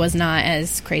was not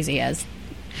as crazy as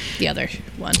the other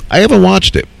one. I haven't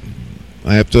watched it.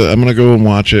 I'm gonna go and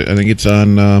watch it. I think it's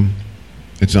on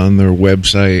their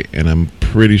website, and I'm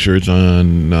pretty sure it's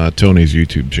on Tony's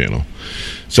YouTube channel.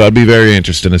 So I'd be very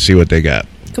interested to see what they got.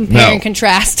 Compare and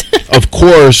contrast. Of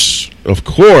course,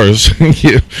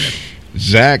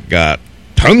 Zach got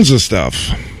tons of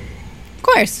stuff. Of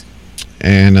course.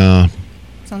 And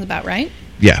sounds about right.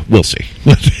 Yeah, we'll see.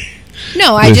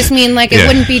 No, I just mean it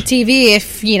wouldn't be TV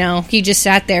if he just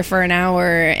sat there for an hour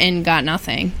and got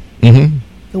nothing. Mm-hmm.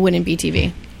 It wouldn't be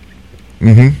TV.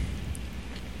 Mm-hmm.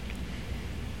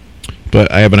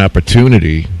 But I have an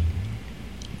opportunity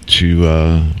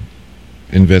to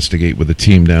investigate with a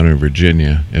team down in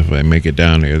Virginia if I make it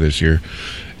down there this year.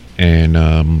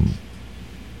 And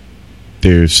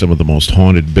there's some of the most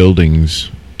haunted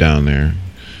buildings down there.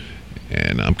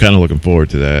 And I'm kind of looking forward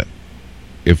to that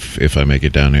if I make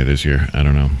it down there this year. I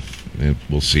don't know.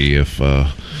 We'll see if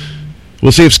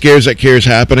Scares That Care is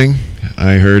happening.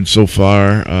 I heard so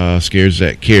far Scares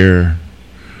That Care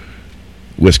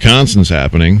Wisconsin's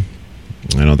happening.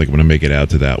 I don't think I'm going to make it out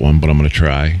to that one, but I'm going to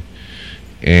try.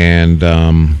 And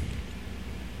I'm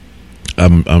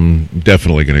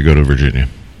definitely going to go to Virginia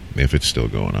if it's still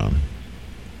going on.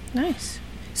 Nice.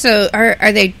 So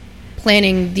are they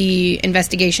planning the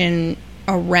investigation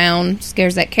around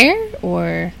Scares That Care,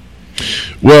 or?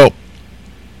 Well,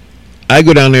 I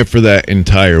go down there for that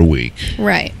entire week.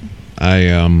 Right. I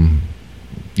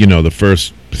the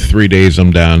 3 days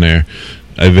I'm down there.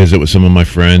 I visit with some of my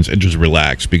friends and just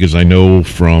relax because I know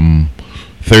from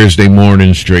Thursday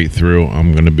morning straight through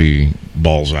I'm going to be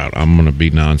balls out. I'm going to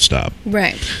be nonstop.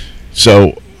 Right.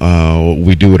 So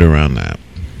we do it around that.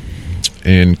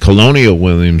 In Colonial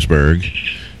Williamsburg,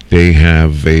 they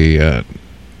have a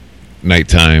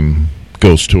nighttime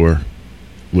ghost tour,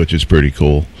 which is pretty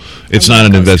cool. It's not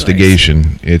an investigation.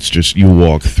 Tours. It's just you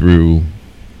walk through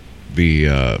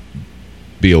the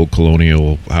old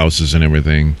colonial houses and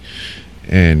everything,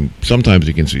 and sometimes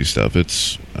you can see stuff.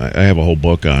 I have a whole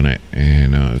book on it,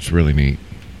 and it's really neat.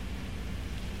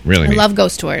 Really neat. I love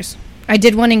ghost tours. I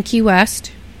did one in Key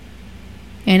West,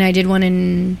 and I did one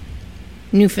in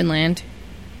Newfoundland,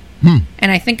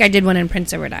 and I think I did one in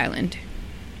Prince Edward Island.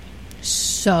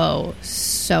 So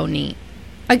neat.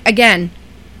 Again,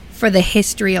 for the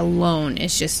history alone,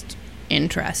 it's just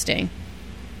interesting.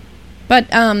 But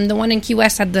the one in Key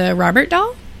West had the Robert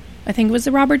doll. I think it was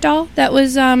the Robert doll. That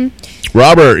was...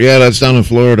 Robert, yeah, that's down in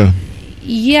Florida.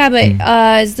 Yeah,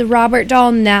 but is the Robert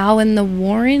doll now in the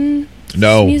Warren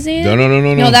Museum?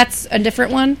 No. No, that's a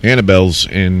different one? Annabelle's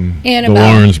in the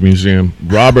Warren's Museum.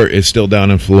 Robert is still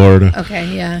down in Florida.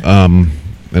 Okay, yeah.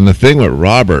 And the thing with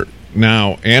Robert,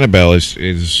 now Annabelle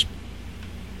is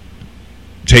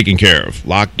taken care of,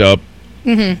 locked up.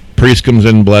 Mm-hmm. Priest comes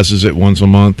in and blesses it once a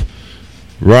month.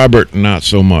 Robert, not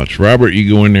so much. Robert, you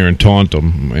go in there and taunt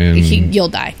him, and you'll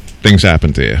die. Things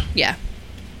happen to you. Yeah.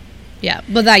 Yeah,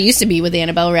 but that used to be with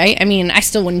Annabelle, right? I mean, I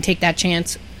still wouldn't take that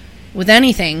chance with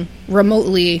anything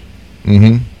remotely.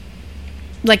 Mm-hmm.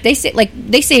 Like they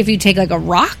say if you take like a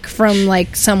rock from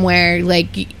like somewhere, like,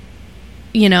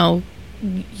 you know,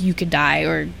 you could die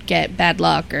or get bad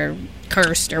luck or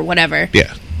cursed or whatever.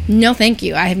 Yeah. No, thank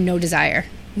you. I have no desire.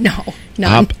 No,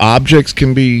 none. Objects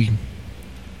can be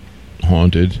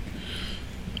haunted.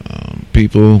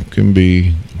 People can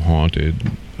be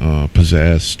haunted,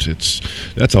 possessed.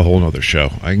 That's a whole other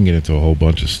show. I can get into a whole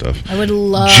bunch of stuff. I would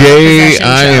love Jay,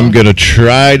 I am going to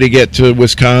try to get to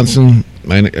Wisconsin.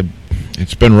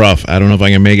 It's been rough. I don't know if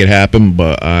I can make it happen,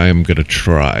 but I'm going to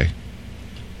try.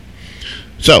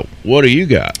 So, what do you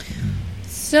got?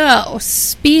 So,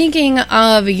 speaking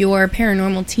of your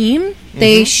paranormal team,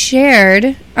 they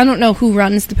shared, I don't know who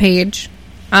runs the page,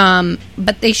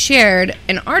 but they shared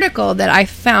an article that I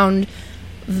found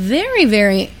very,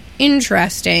 very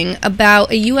interesting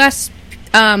about a U.S.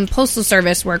 Postal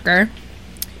Service worker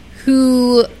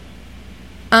who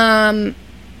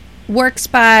works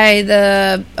by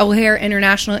the O'Hare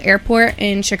International Airport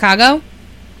in Chicago.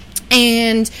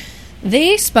 And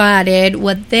they spotted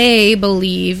what they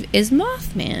believe is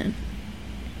Mothman.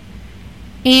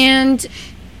 And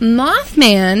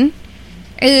Mothman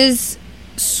is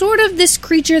sort of this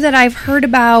creature that I've heard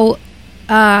about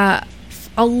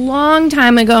a long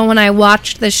time ago when I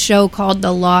watched this show called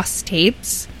The Lost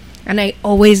Tapes. And I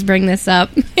always bring this up,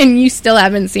 and you still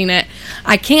haven't seen it.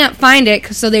 I can't find it,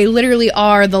 so they literally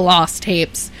are the Lost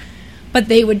Tapes. But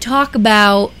they would talk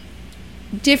about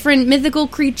different mythical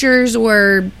creatures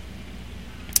or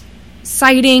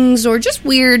sightings or just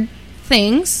weird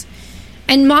things.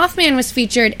 And Mothman was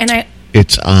featured, and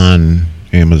It's on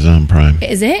Amazon Prime.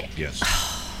 Is it? Yes.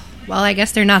 Well, I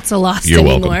guess they're not so lost You're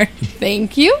anymore. welcome.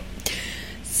 Thank you.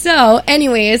 So,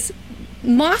 anyways,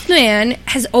 Mothman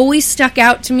has always stuck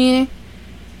out to me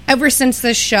ever since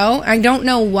this show. I don't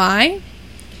know why,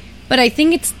 but I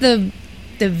think it's the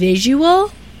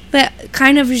visual that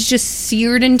kind of is just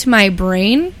seared into my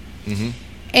brain. Mm-hmm.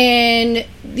 And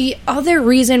the other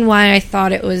reason why I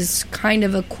thought it was kind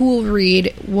of a cool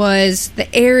read was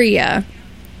the area,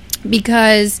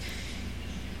 because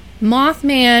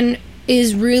Mothman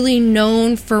is really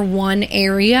known for one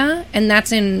area, and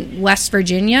that's in West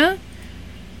Virginia.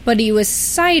 But he was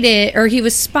spotted,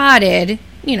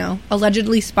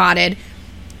 allegedly spotted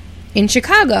in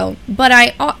Chicago. But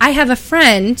I have a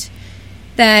friend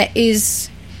that is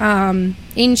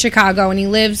in Chicago, and he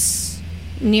lives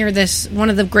near one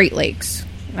of the Great Lakes.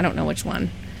 I don't know which one.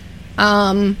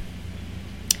 But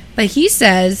he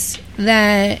says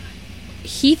that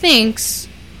he thinks,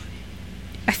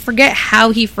 I forget how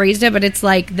he phrased it, but it's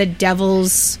like the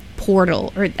devil's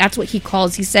portal, or that's what he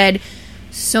calls. He said,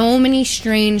 so many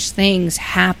strange things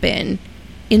happen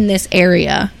in this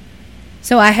area.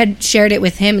 So I had shared it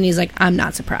with him, and he's like, I'm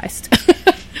not surprised.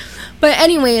 But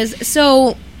anyways,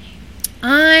 so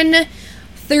on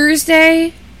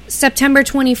Thursday, September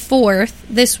 24th,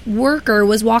 this worker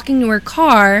was walking to her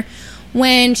car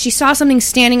when she saw something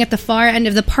standing at the far end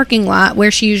of the parking lot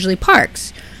where she usually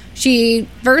parks. She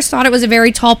first thought it was a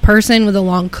very tall person with a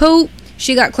long coat.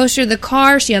 She got closer to the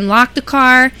car. She unlocked the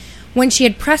car. When she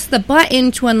had pressed the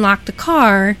button to unlock the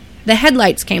car, the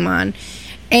headlights came on.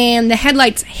 and the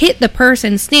headlights hit the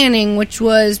person standing, which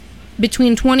was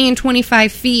between 20 and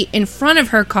 25 feet in front of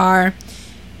her car,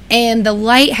 and the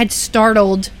light had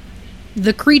startled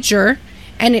the creature,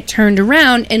 and it turned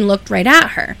around and looked right at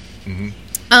her.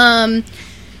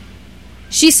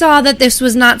 She saw that this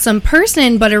was not some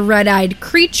person, but a red-eyed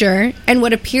creature, and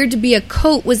what appeared to be a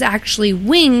coat was actually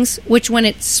wings, which when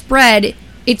it spread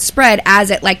as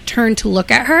it, like, turned to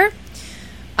look at her.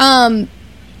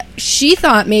 She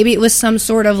thought maybe it was some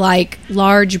sort of, like,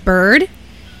 large bird,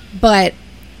 but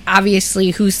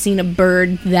obviously who's seen a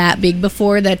bird that big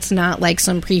before that's not, like,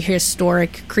 some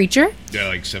prehistoric creature? Yeah,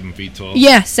 like 7 feet tall.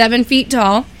 Yeah, 7 feet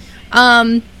tall.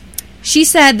 She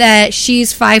said that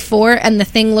she's 5'4", and the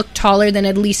thing looked taller than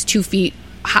at least 2 feet,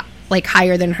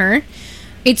 higher than her.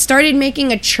 It started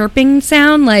making a chirping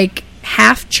sound, like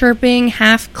half chirping,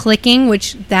 half clicking,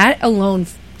 which that alone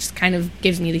just kind of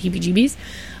gives me the heebie-jeebies.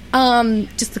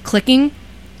 Just the clicking.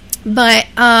 But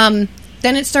then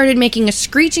it started making a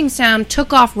screeching sound,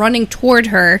 took off running toward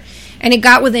her, and it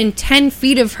got within 10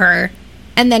 feet of her,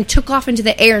 and then took off into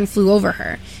the air and flew over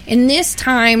her. And this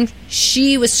time,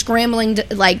 she was scrambling,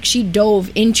 she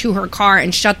dove into her car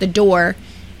and shut the door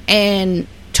and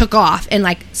took off and,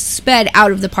 sped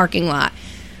out of the parking lot.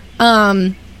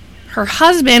 Her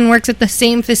husband works at the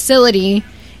same facility,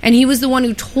 and he was the one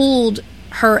who told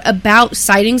her about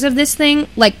sightings of this thing,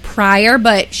 prior,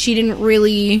 but she didn't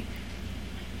really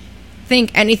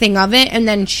think anything of it, and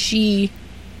then she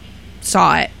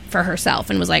saw it for herself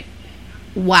and was like,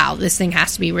 wow, this thing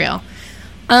has to be real.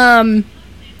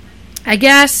 I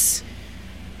guess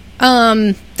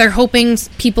they're hoping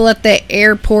people at the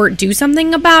airport do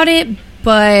something about it,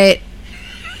 but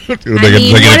they're gonna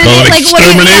call an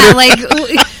exterminator.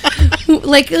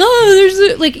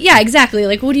 Yeah, exactly.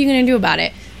 What are you gonna do about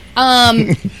it?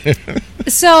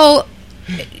 So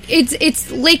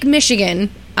it's Lake Michigan.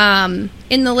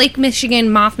 In the Lake Michigan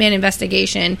Mothman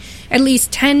investigation, at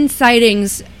least 10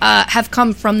 sightings have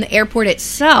come from the airport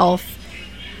itself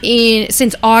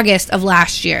since August of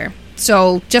last year.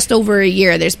 So just over a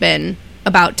year, there's been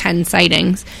about 10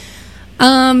 sightings.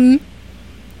 But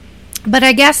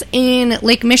I guess in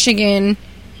Lake Michigan,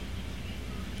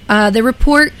 the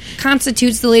report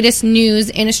constitutes the latest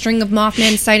news in a string of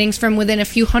Mothman sightings from within a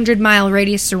few 100-mile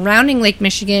radius surrounding Lake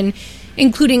Michigan,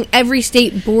 including every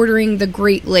state bordering the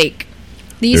Great Lake.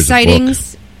 These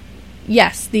sightings,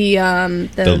 yes, the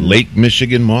Lake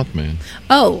Michigan Mothman.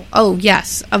 Oh,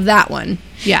 yes, of that one,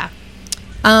 yeah.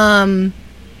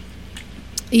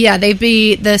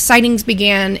 The sightings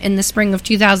began in the spring of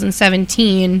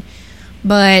 2017,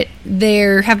 but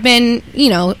there have been,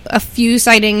 a few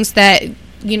sightings that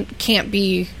can't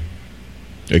be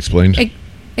explained.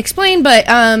 Explained, but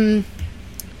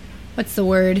what's the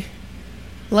word?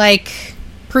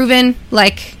 Proven,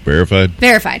 verified.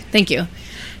 Verified. Thank you.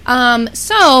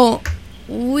 So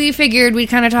we figured we'd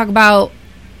kind of talk about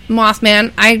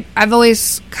Mothman. I've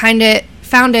always kind of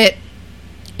found it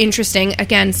interesting,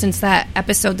 again, since that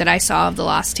episode that I saw of the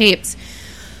Lost Tapes.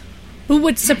 But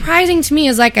what's surprising to me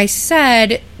is, like I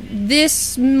said,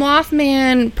 this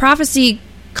Mothman prophecy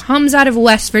comes out of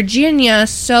West Virginia,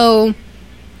 so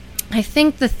I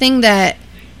think the thing that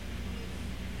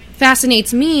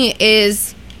fascinates me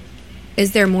is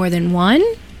there more than one?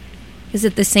 Is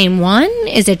it the same one?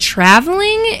 Is it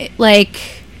traveling?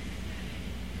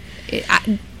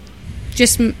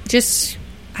 Just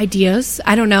ideas.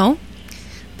 I don't know.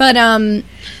 But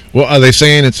well, are they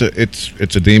saying it's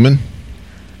a demon?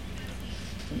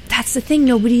 That's the thing.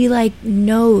 Nobody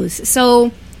knows.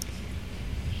 So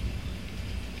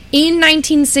in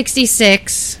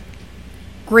 1966,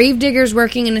 gravediggers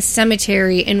working in a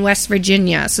cemetery in West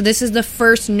Virginia. So this is the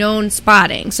first known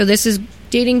spotting. So this is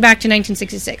dating back to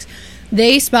 1966.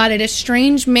 They spotted a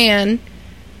strange man,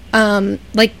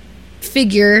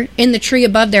 figure in the tree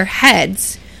above their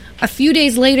heads. A few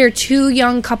days later, 2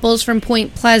 young couples from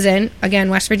Point Pleasant, again,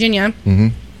 West Virginia,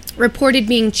 reported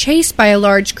being chased by a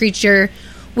large creature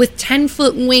with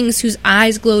 10-foot wings whose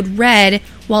eyes glowed red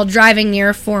while driving near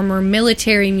a former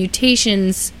military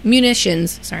munitions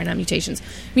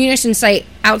site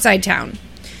outside town.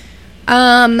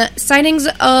 Sightings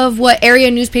of what area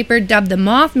newspaper dubbed the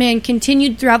Mothman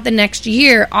continued throughout the next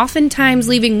year, oftentimes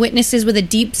leaving witnesses with a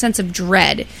deep sense of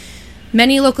dread.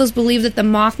 Many locals believe that the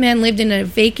Mothman lived in a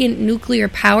vacant nuclear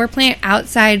power plant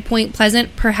outside Point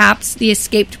Pleasant, perhaps the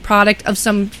escaped product of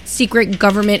some secret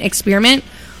government experiment.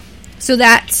 So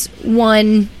that's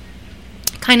one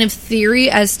kind of theory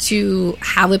as to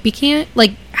how it began.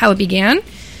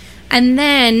 And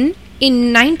then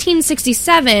in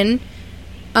 1967,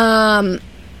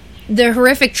 the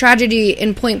horrific tragedy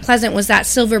in Point Pleasant was that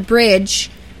Silver Bridge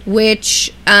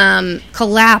which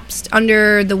collapsed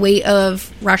under the weight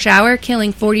of rush hour,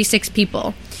 killing 46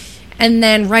 people. And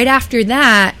then right after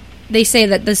that, they say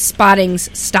that the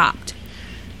spottings stopped.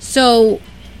 So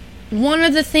one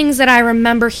of the things that I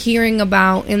remember hearing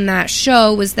about in that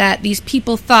show was that these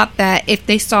people thought that if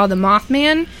they saw the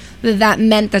Mothman, that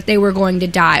meant that they were going to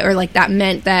die, or like that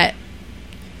meant that,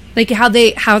 like how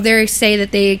they say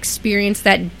that they experienced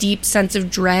that deep sense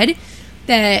of dread,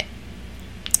 that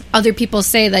other people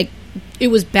say like it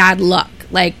was bad luck,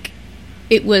 like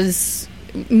it was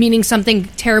meaning something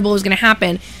terrible was going to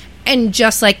happen. And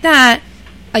just like that,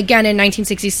 again in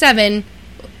 1967,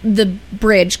 the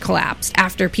bridge collapsed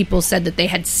after people said that they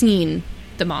had seen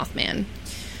the Mothman.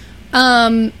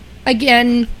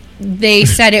 Again, they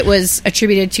said it was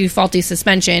attributed to faulty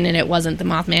suspension, and it wasn't the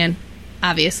Mothman,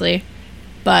 obviously.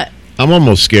 But I'm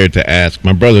almost scared to ask.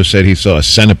 My brother said he saw a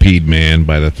centipede man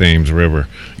by the Thames River.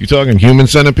 You talking human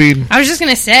centipede? I was just going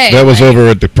to say. That was over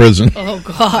at the prison. Oh,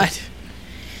 God.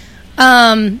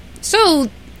 In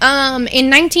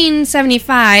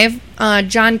 1975,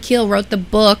 John Keel wrote the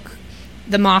book,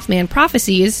 The Mothman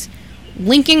Prophecies,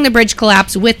 linking the bridge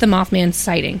collapse with the Mothman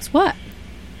sightings. What?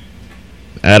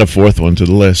 Add a fourth one to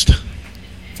the list.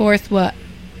 Fourth what?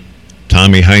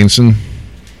 Tommy Heinsohn,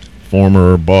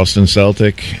 former Boston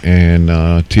Celtic and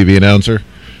TV announcer,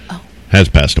 has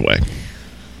passed away.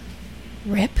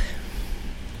 Rip.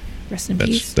 Rest in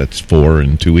peace. That's 4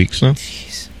 in 2 weeks now.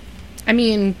 Jeez. I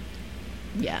mean,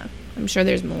 yeah, I'm sure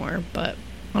there's more, but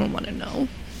I don't want to know.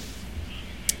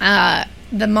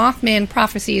 The Mothman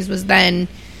Prophecies was then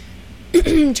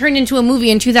turned into a movie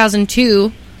in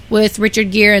 2002 with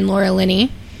Richard Gere and Laura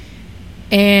Linney.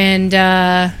 And,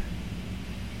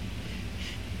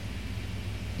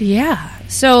 yeah.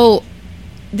 So,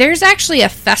 there's actually a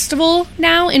festival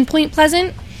now in Point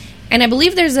Pleasant. And I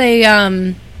believe there's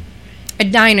a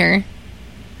diner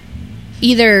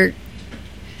either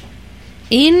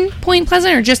in Point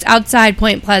Pleasant or just outside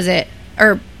Point Pleasant.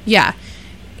 And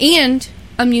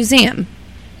a museum.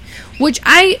 Which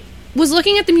I was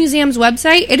looking at the museum's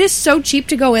website. It is so cheap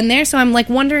to go in there, so I'm like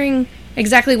wondering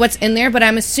exactly what's in there, but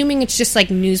I'm assuming it's just like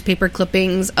newspaper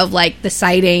clippings of like the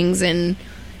sightings and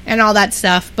all that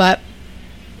stuff. But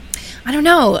I don't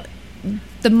know.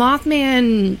 The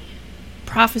Mothman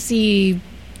prophecy,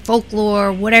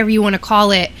 folklore, whatever you want to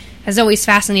call it, has always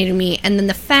fascinated me. And then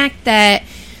the fact that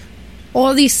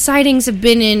all these sightings have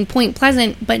been in Point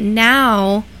Pleasant, but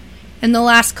now in the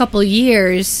last couple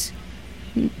years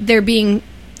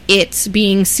it's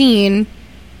being seen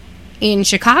in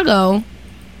Chicago.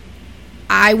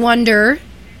 I wonder,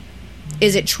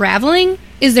 is it traveling?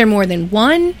 Is there more than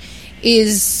one?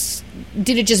 Did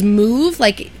it just move?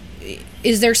 Like,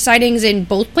 is there sightings in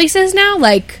both places now?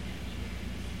 Like,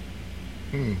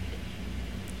 are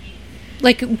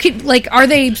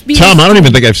they being... Tom, I don't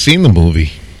even think I've seen the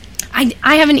movie.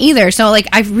 I haven't either, so like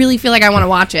I really feel like I want to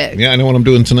watch it. Yeah, I know what I'm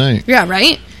doing tonight. Yeah,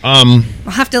 right? I'll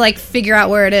have to like figure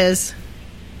out where it is.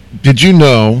 Did you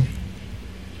know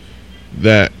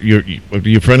that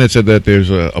your friend had said that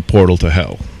there's a portal to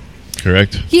hell,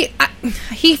 correct? He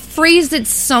phrased it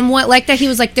somewhat like that. He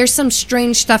was like, there's some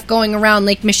strange stuff going around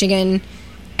Lake Michigan,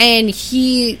 and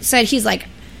he said he's like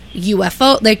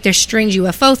UFO, like there's strange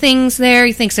UFO things there.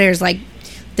 He thinks there's like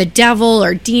the devil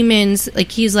or demons. Like,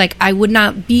 he's like, I would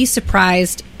not be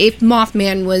surprised if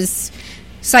Mothman was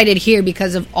sighted here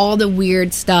because of all the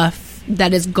weird stuff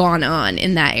that has gone on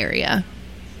in that area.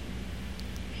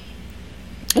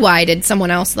 Why? Did someone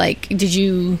else, like, did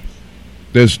you...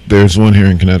 There's one here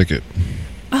in Connecticut.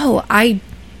 Oh, I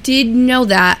did know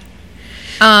that.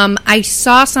 I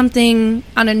saw something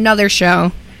on another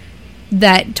show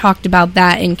that talked about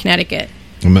that in Connecticut.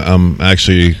 I'm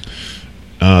actually...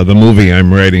 the movie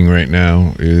I'm writing right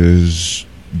now is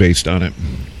based on it.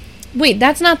 Wait,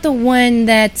 that's not the one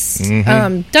that's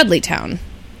Dudleytown.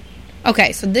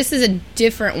 Okay, so this is a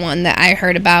different one that I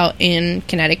heard about in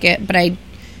Connecticut, but I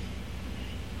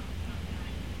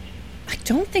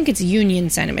don't think it's Union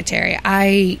Cemetery.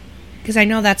 Because I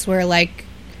know that's where, like,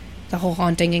 the whole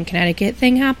haunting in Connecticut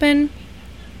thing happened.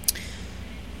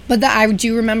 But I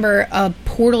do remember a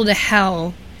portal to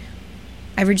hell.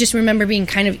 I just remember being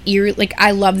kind of eerie. Like,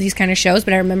 I love these kind of shows,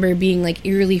 but I remember being, like,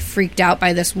 eerily freaked out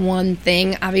by this one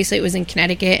thing. Obviously, it was in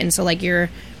Connecticut, and so, like, you're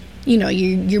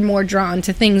more drawn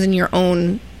to things in your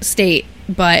own state.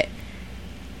 But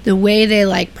the way they,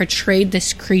 like, portrayed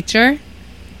this creature,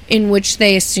 in which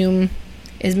they assume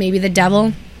is maybe the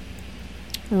devil,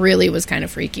 really was kind of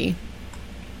freaky.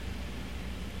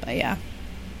 But, yeah.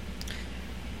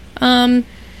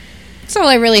 That's all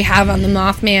I really have on the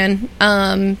Mothman.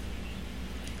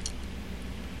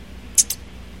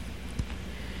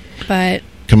 But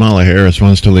Kamala Harris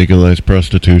wants to legalize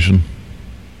prostitution.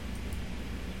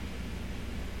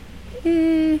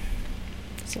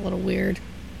 It's a little weird.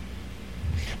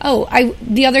 Oh,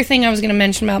 the other thing I was going to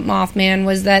mention about Mothman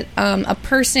was that a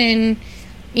person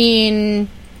in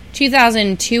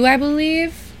 2002, I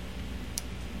believe,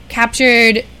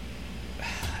 captured...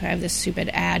 I have this stupid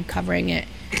ad covering it.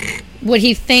 What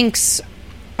he thinks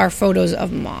are photos of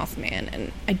Mothman.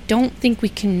 And I don't think we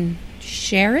can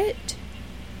share it.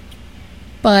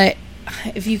 But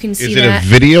if you can see that... Is it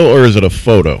a video or is it a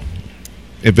photo?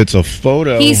 If it's a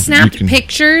photo... He snapped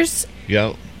pictures.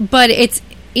 Yeah. But it's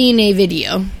in a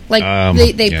video. Like,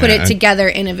 they put it together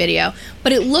in a video.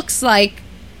 But it looks like...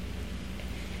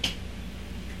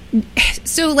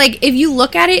 So, like, if you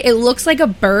look at it, it looks like a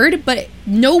bird, but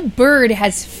no bird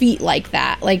has feet like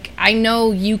that. Like, I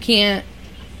know you can't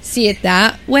see it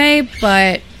that way,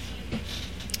 but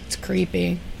it's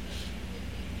creepy.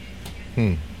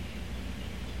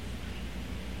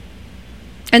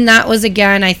 And that was,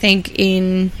 again, I think,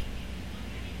 in...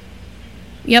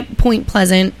 Yep, Point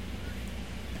Pleasant.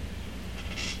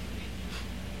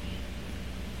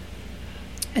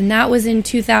 And that was in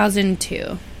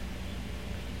 2002.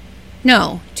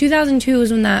 No, 2002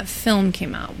 was when that film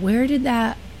came out. Where did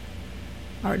that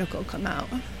article come out?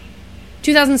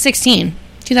 2016.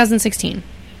 2016.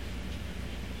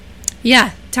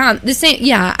 Yeah, Tom, this ain't...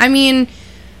 Yeah, I mean...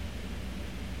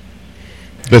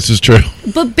 This is true.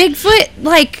 But Bigfoot,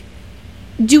 like...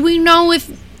 Do we know if...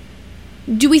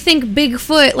 Do we think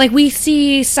Bigfoot... Like, we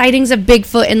see sightings of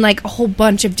Bigfoot in, like, a whole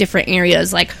bunch of different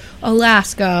areas. Like,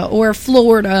 Alaska or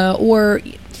Florida or...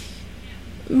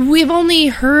 We've only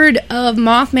heard of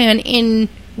Mothman in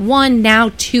one,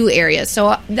 now two areas.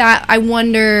 So that, I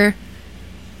wonder...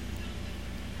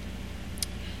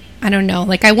 I don't know.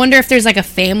 Like, I wonder if there's, like, a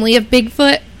family of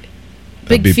Bigfoot.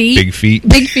 Big feet. Big feet.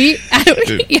 Big feet. I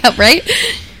don't, yeah, right?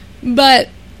 But,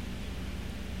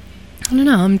 I don't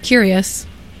know. I'm curious.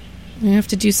 I have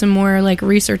to do some more, like,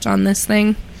 research on this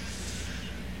thing.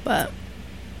 But,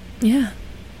 yeah.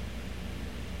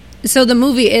 So the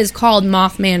movie is called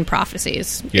Mothman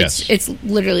Prophecies. Yes. It's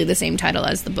literally the same title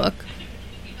as the book.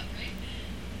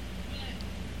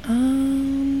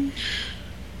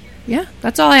 Yeah,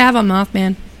 that's all I have on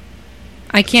Mothman.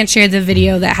 I can't share the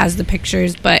video that has the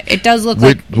pictures, but it does look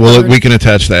like... Well, we can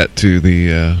attach that to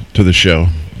the show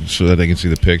so that they can see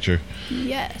the picture.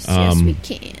 Yes, yes, we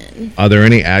can. Are there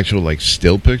any actual, like,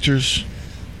 still pictures?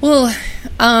 Well,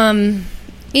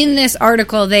 in this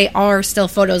article, they are still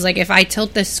photos. Like, if I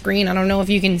tilt this screen, I don't know if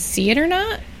you can see it or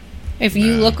not. If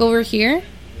you look over here,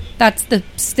 that's the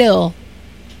still.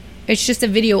 It's just a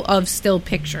video of still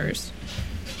pictures.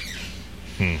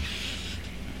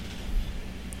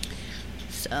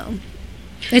 So,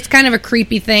 it's kind of a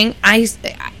creepy thing.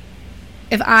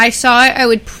 If I saw it, I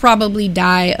would probably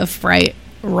die of fright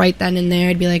right then and there.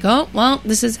 I'd be like, oh, well,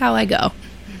 this is how I go.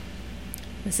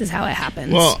 This is how it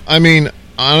happens. Well, I mean,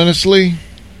 honestly...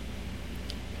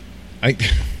 I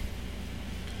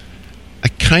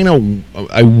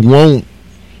won't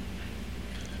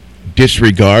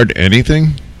disregard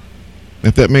anything,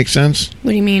 if that makes sense. What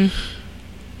do you mean?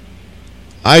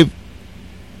 I've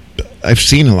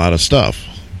seen a lot of stuff,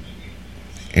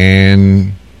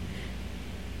 and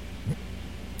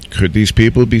could these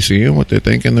people be seeing what they're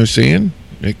thinking they're seeing?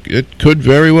 It could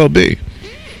very well be.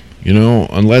 You know,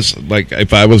 unless, like,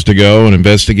 if I was to go and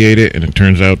investigate it and it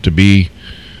turns out to be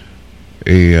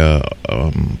a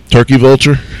turkey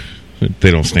vulture.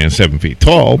 They don't stand 7 feet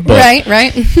tall, but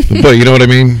right. But you know what I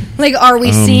mean. Like, are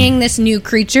we seeing this new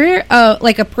creature,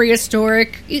 like a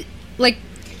prehistoric, like,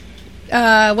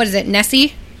 what is it,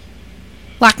 Nessie?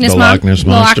 Loch Ness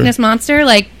Monster.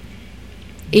 Like,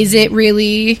 is it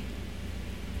really?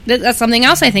 That's something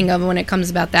else I think of when it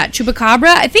comes about that. Chupacabra.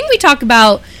 I think we talked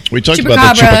about the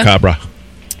Chupacabra.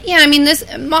 Yeah, I mean, this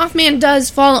Mothman does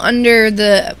fall under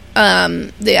the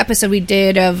episode we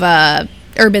did of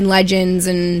urban legends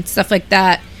and stuff like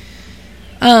that.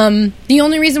 The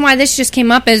only reason why this just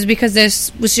came up is because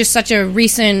this was just such a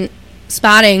recent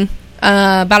spotting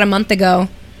about a month ago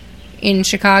in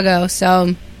Chicago.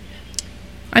 So,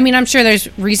 I mean, I'm sure there's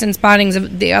recent spottings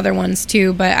of the other ones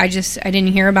too, but I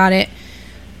didn't hear about it.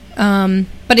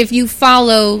 But if you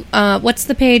follow, what's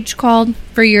the page called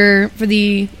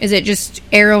is it just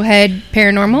Arrowhead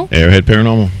Paranormal? Arrowhead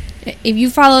Paranormal. If you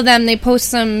follow them, they post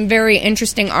some very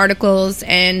interesting articles,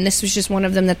 and this was just one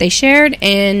of them that they shared.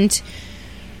 And,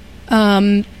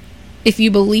 if you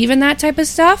believe in that type of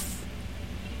stuff,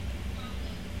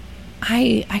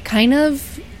 I kind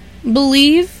of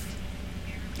believe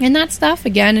in that stuff.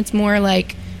 Again, it's more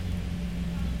like,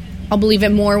 I'll believe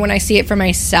it more when I see it for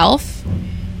myself.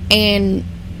 And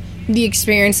the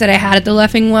experience that I had at the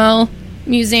Leffingwell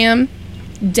Museum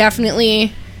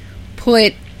definitely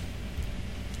put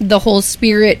the whole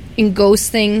spirit and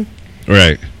ghost thing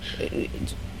Right.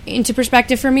 into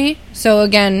perspective for me. So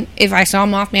again, if I saw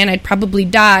Mothman, I'd probably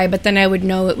die, but then I would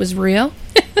know it was real.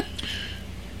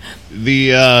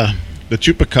 The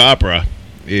chupacabra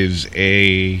is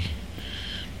I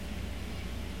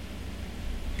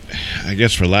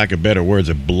guess for lack of better words,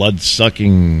 a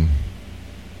blood-sucking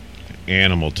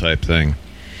animal type thing.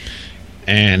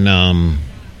 And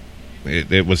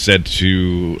it was said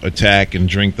to attack and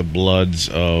drink the bloods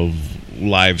of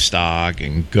livestock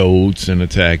and goats and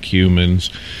attack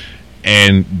humans.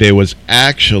 And there was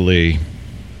actually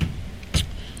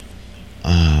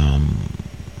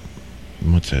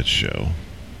what's that show?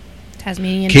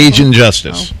 Tasmanian Cajun Devil?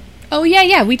 Justice. Oh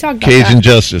yeah, we talked about Cajun that.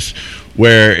 Justice,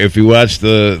 where if you watch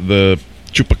the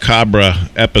chupacabra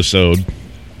episode,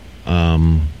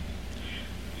 I'm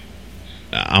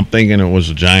thinking it was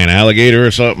a giant alligator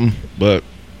or something, but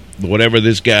whatever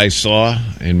this guy saw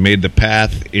and made the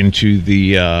path into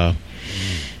the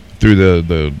through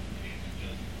the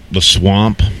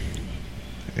swamp,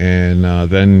 and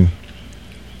then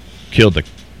killed the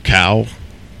cow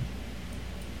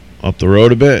up the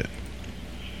road a bit.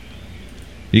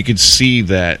 You could see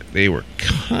that they were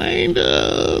kind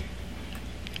of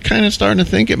starting to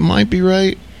think it might be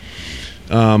right.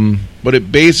 But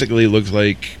it basically looks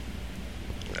like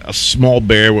a small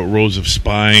bear with rows of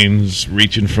spines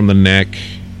reaching from the neck.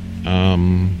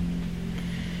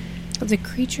 The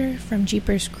creature from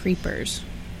Jeepers Creepers.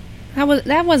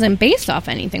 That wasn't based off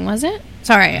anything, was it?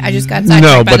 Sorry, I just got sidetracked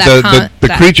No, by but that. the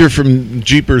creature from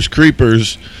Jeepers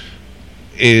Creepers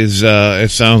is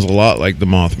it sounds a lot like the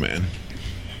Mothman.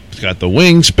 It's got the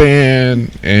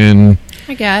wingspan, and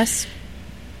I guess.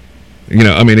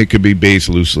 It could be based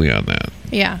loosely on that.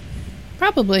 Yeah,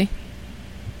 probably.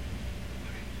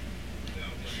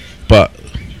 But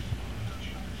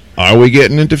are we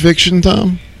getting into fiction,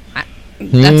 Tom?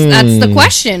 That's the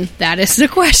question. That is the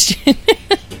question.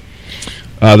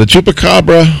 The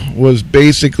chupacabra was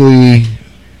basically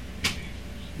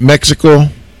Mexico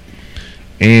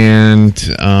and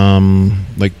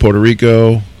like Puerto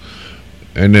Rico,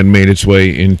 and then made its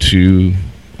way into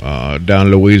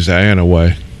down Louisiana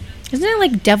way. Isn't it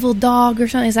like devil dog or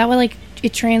something? Is that what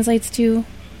it translates to?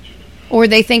 Or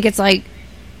they think it's like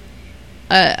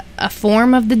a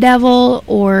form of the devil,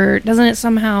 or doesn't it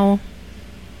somehow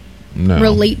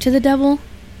relate to the devil?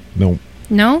 No.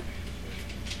 No?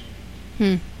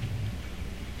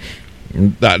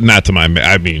 Not to my...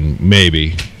 I mean,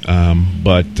 maybe.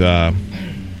 But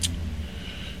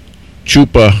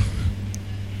chupa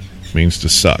means to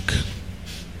suck.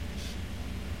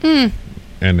 And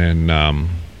then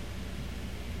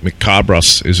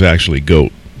macabras is actually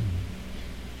goat.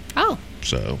 Oh.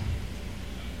 So...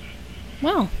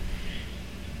 Well.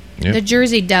 Yep. The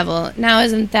Jersey Devil. Now,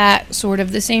 isn't that sort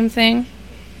of the same thing?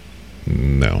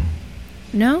 No.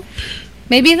 No?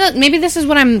 Maybe this is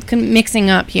what I'm mixing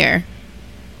up here.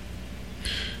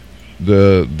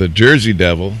 The Jersey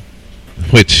Devil,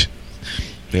 which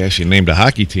they actually named a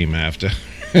hockey team after.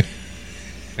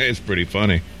 It's pretty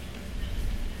funny.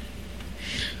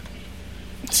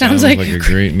 Sounds like a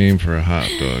great name for a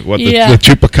hot dog. What, Yeah. the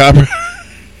chupacabra?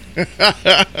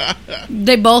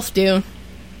 They both do.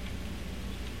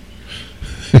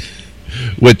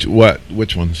 Which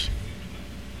ones?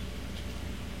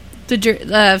 For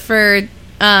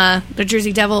the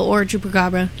Jersey Devil or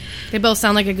Chupacabra. They both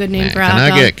sound like a good name for a hot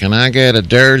dog. Can I get a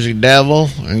Jersey Devil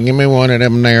and give me one of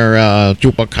them there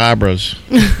chupacabras?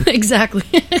 Exactly.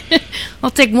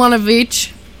 I'll take one of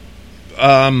each.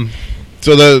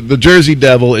 So the Jersey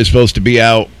Devil is supposed to be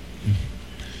out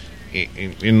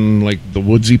in like the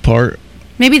woodsy part.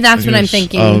 Maybe that's what I'm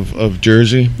thinking of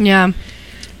Jersey. Yeah.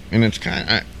 And it's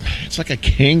it's like a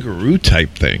kangaroo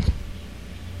type thing.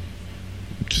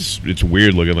 It's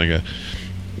weird looking, like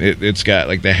it's got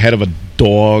like the head of a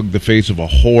dog, the face of a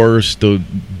horse, the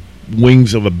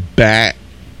wings of a bat,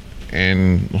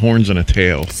 and horns and a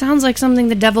tail. Sounds like something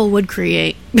the devil would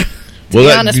create. to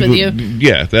be honest with you.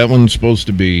 Yeah, that one's supposed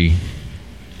to be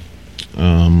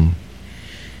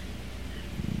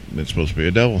it's supposed to be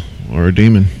a devil or a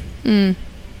demon.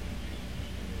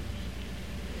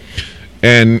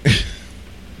 And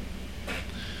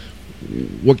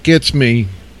what gets me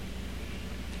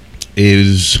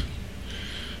is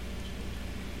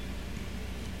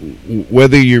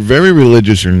whether you're very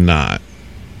religious or not,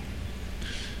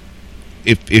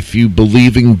 if you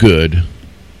believe in good,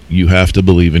 you have to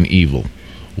believe in evil.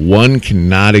 One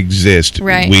cannot exist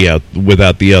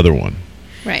without the other one.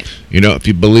 Right. If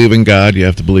you believe in God, you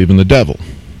have to believe in the devil.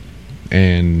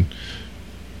 And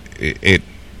it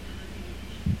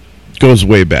goes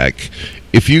way back.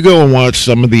 If you go and watch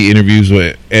some of the interviews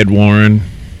with Ed Warren,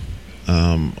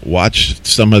 watch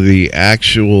some of the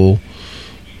actual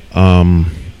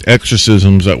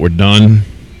exorcisms that were done,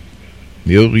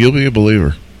 you'll be a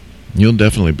believer. You'll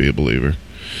definitely be a believer.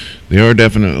 They are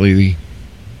definitely,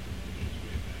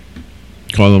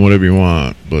 call them whatever you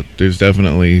want, but there's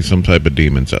definitely some type of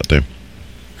demons out there.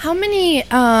 How many,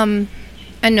 I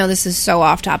know this is so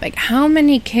off topic, how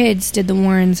many kids did the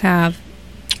Warrens have?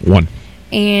 One.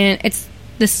 And it's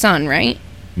the son, right?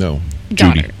 No.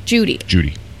 Daughter. Judy.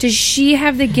 Judy. Does she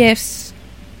have the gifts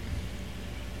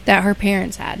that her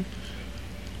parents had?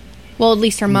 Well, at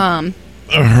least her mom.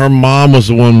 Her mom was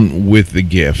the one with the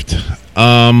gift.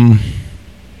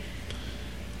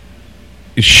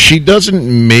 She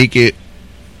doesn't make it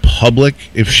public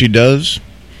if she does.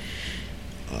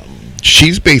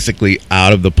 She's basically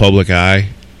out of the public eye.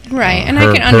 Right, and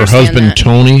I can understand her husband, that.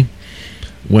 Tony,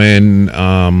 when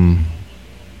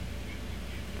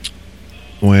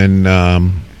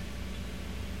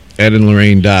Ed and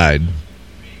Lorraine died,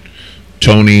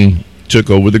 Tony took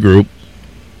over the group,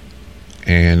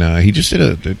 and he just did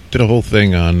a whole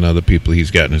thing on the people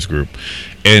he's got in his group,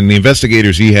 and the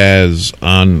investigators he has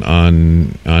on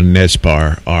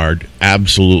NESPAR are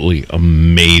absolutely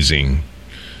amazing.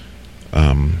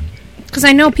 Because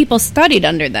I know people studied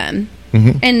under them,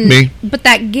 and Me. But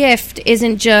that gift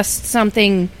isn't just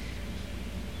something.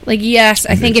 Like, yes,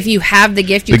 I think if you have the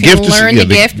gift, you can learn the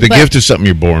gift. The gift is something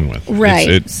you're born with.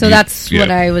 Right. That's what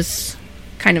I was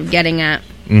kind of getting at.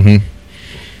 Mm-hmm.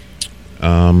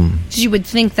 So you would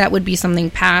think that would be something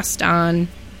passed on.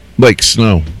 Like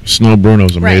Snow. Snow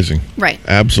Bruno's amazing. Right.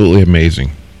 Absolutely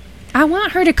amazing. I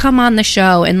want her to come on the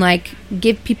show and, like,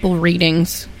 give people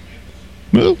readings.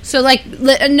 Well, So, like,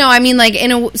 no, I mean, like,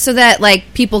 so that,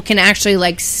 like, people can actually,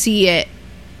 like, see it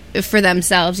for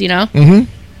themselves, you know? mm-hmm.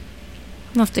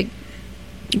 I'll have to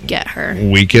get her.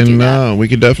 We can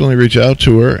definitely reach out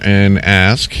to her and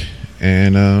ask,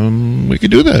 and we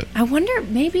could do that. I wonder,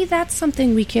 maybe that's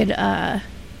something we could,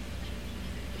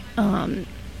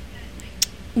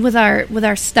 with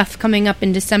our stuff coming up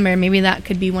in December, maybe that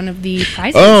could be one of the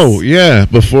prizes. Oh yeah!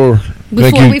 Before we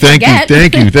forget.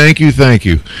 Thank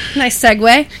you. Nice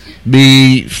segue.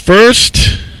 The first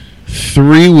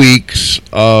 3 weeks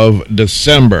of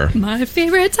December, My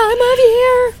favorite time of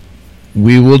year.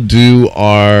 we will do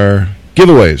our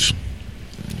giveaways.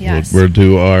 Yes. We'll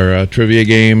do our trivia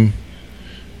game,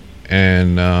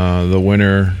 and the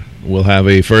winner will have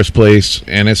a first place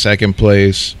and a second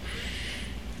place,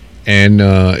 and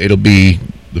it'll be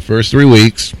the first 3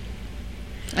 weeks.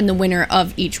 And the winner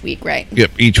of each week, right?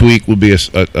 Yep, each week will be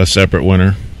a separate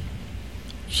winner.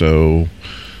 So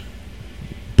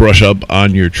brush up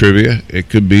on your trivia. It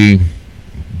could be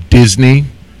Disney.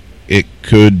 It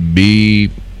could be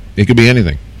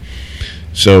anything.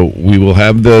 So we will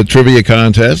have the trivia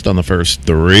contest on the first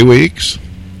 3 weeks,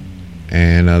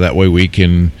 and that way we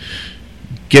can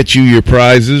get you your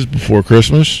prizes before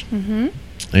Christmas. Mm-hmm.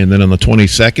 And then on the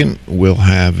 22nd, we'll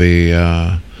have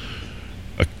a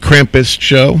Krampus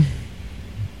show.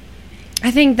 I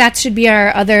think that should be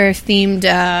our other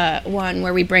themed one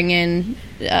where we bring in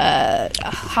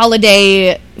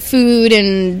holiday food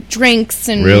and drinks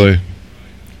and Really?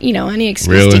 Any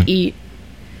excuse to eat.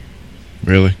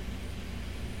 Really?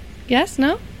 Yes?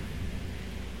 No?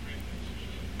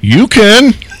 You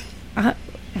can. All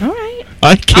right.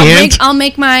 I can't. I'll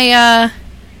make my.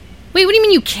 Wait, what do you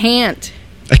mean you can't?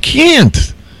 I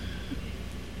can't.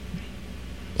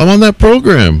 I'm on that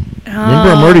program. Remember,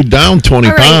 I'm already down 20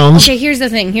 All right. pounds. Okay, here's the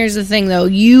thing, though.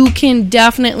 You can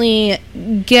definitely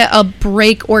get a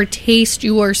break or taste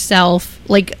yourself.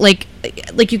 Like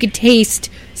you could taste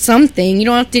something. You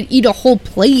don't have to eat a whole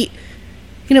plate.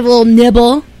 You can have a little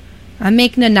nibble. I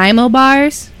make Nanaimo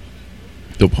bars.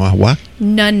 The what?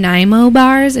 Nanaimo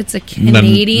bars. It's a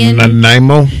Canadian...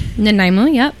 Nanaimo? Nanaimo,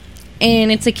 yep.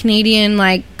 And it's a Canadian,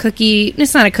 like, cookie.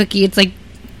 It's not a cookie. It's, like,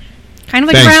 kind of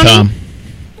like Thanks, brownie. Tom.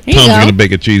 There you Tom's go. going to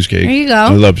bake a cheesecake. There you go. I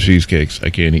love cheesecakes.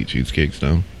 I can't eat cheesecakes,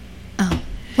 though. Oh.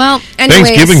 Well, anyways.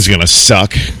 Thanksgiving's going to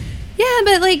suck. Yeah,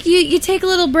 but, like, you take a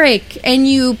little break, and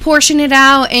you portion it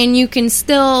out, and you can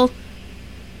still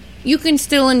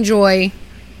enjoy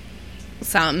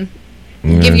some.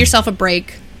 Yeah. Give yourself a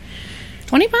break.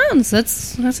 20 pounds.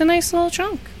 That's a nice little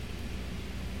chunk.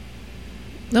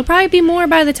 There'll probably be more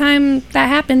by the time that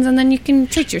happens, and then you can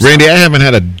treat yourself. Randy, I haven't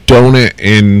had a donut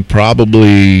in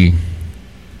probably...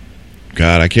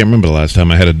 God, I can't remember the last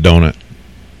time I had a donut.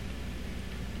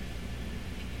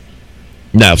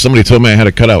 Now, if somebody told me I had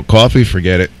to cut out coffee,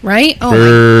 forget it. Right? Oh,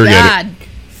 Forget my God.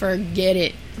 Forget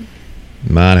it.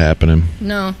 Not happening.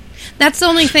 No. That's the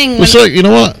only thing. Well, so, you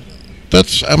know what?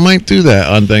 I might do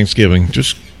that on Thanksgiving.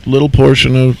 Just a little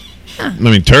portion of... I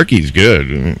mean, turkey's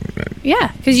good.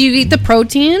 Yeah, because you eat the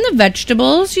protein and the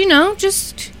vegetables,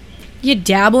 just... You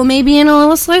dabble maybe in a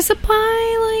little slice of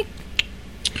pie, like...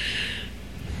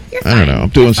 You're fine. I don't know. I'm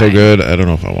doing so good, I don't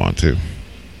know if I want to.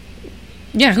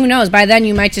 Yeah, who knows? By then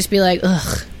you might just be like,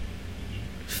 ugh,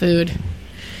 food.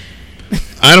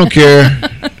 I don't care.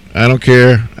 I don't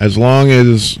care. As long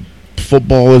as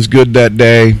football is good that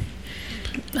day.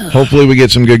 Ugh. Hopefully we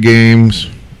get some good games.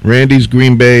 Randy's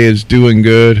Green Bay is doing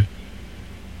good.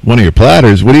 One of your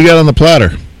platters. What do you got on the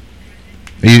platter?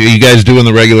 Are you guys doing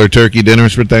the regular turkey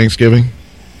dinners for Thanksgiving?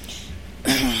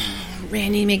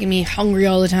 Randy making me hungry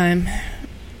all the time.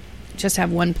 Just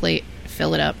have one plate.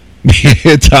 Fill it up.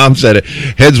 Tom said it.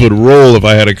 Heads would roll if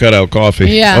I had a cutout coffee.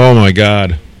 Yeah. Oh, my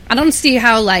God. I don't see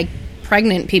how,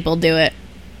 pregnant people do it.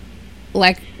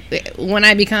 When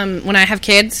I have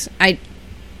kids, I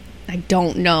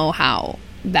don't know how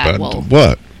that will...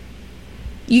 What?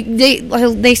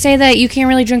 They say that you can't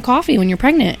really drink coffee when you're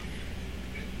pregnant.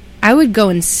 I would go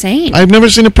insane. I've never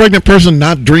seen a pregnant person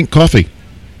not drink coffee.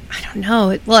 I don't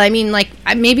know. Well, I mean,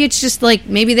 maybe it's just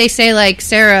maybe they say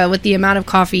Sarah, with the amount of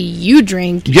coffee you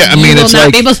drink, yeah, I mean, it's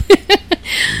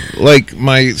like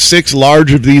my 6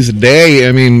 large of these a day.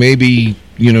 I mean, maybe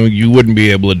you wouldn't be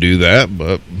able to do that,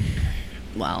 but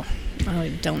well, I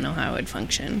don't know how it would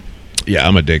function. Yeah,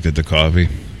 I'm addicted to coffee.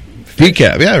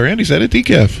 Decaf. Yeah, Randy said it.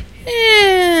 Decaf.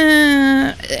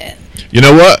 You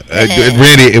know what,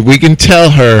 Randy? If we can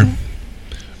tell her,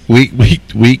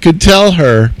 we could tell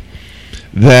her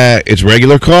that it's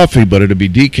regular coffee, but it'd be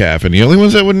decaf, and the only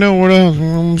ones that would know what else. You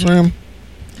know what I'm saying?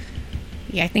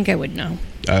 Yeah, I think I would know.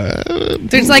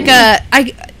 There's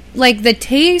the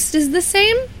taste is the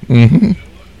same,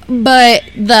 but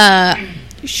the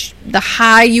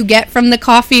high you get from the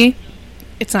coffee,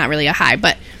 it's not really a high,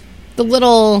 but the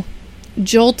little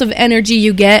jolt of energy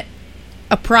you get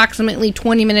approximately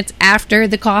 20 minutes after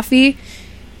the coffee,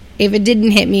 if it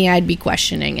didn't hit me, I'd be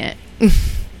questioning it.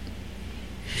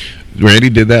 Randy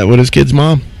did that with his kid's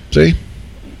mom. See?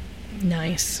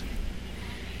 Nice.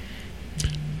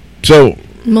 So,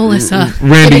 Melissa,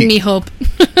 Randy, giving me hope.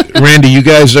 Randy, you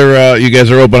guys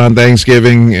are open on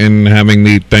Thanksgiving and having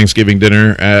the Thanksgiving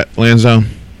dinner at Lansdowne?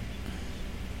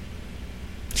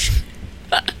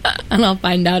 And I'll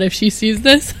find out if she sees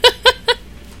this.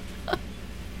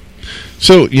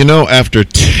 So, after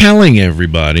telling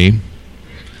everybody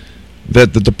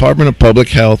that the Department of Public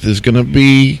Health is going to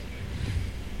be,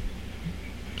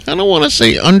 I don't want to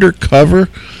say undercover,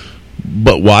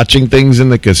 but watching things in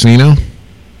the casino.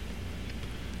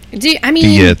 Do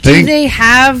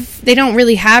they don't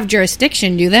really have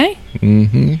jurisdiction, do they?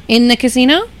 Mm-hmm. In the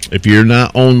casino? If you're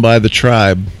not owned by the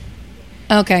tribe.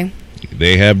 Okay.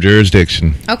 They have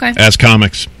jurisdiction. Okay. As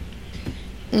comics.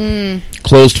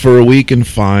 Closed for a week and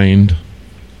fined.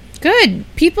 Good.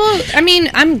 People,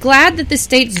 I'm glad that the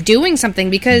state's doing something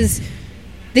because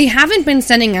they haven't been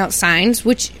sending out signs,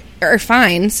 which are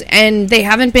fines, and they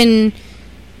haven't been,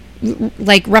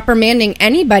 reprimanding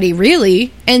anybody,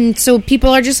 really. And so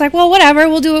people are just like, well, whatever,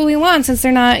 we'll do what we want since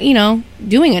they're not,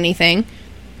 doing anything.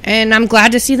 And I'm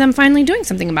glad to see them finally doing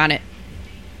something about it.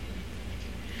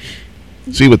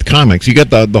 See, with comics, you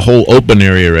got the whole open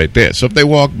area right there. So if they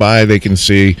walk by, they can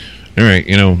see... All right,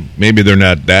 maybe they're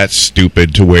not that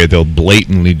stupid to where they'll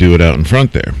blatantly do it out in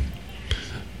front there.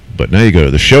 But now you go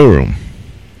to the showroom.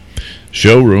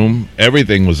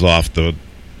 Everything was off the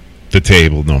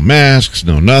table. No masks,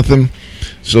 no nothing.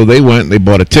 So they went and they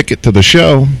bought a ticket to the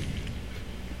show.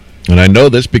 And I know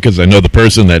this because I know the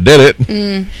person that did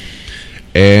it.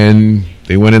 And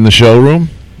they went in the showroom.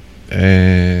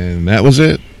 And that was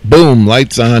it. Boom,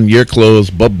 lights on, you're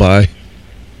closed, bye-bye.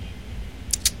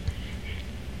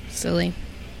 Silly.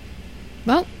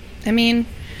 Well,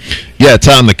 yeah,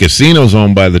 Tom, the casino's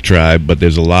owned by the tribe, but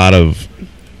there's a lot of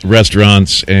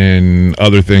restaurants and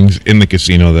other things in the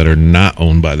casino that are not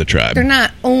owned by the tribe. They're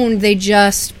not owned, they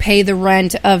just pay the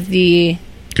rent of the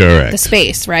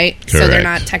space, right? Correct. So they're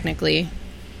not technically...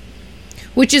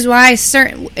 Which is why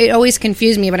it always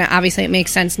confused me, but obviously it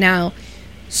makes sense now.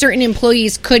 Certain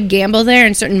employees could gamble there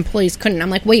and certain employees couldn't. I'm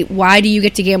like, wait, why do you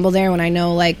get to gamble there when I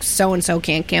know, so-and-so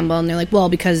can't gamble? And they're like, well,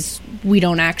 because we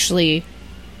don't actually,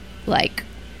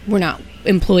 we're not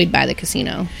employed by the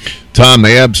casino. Tom,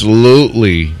 they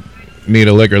absolutely need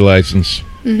a liquor license.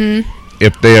 Mm-hmm.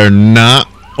 If they are not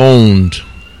owned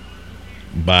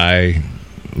by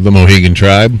the Mohegan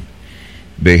tribe,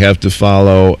 they have to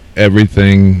follow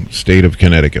everything state of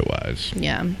Connecticut-wise.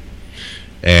 Yeah.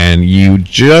 And you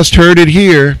just heard it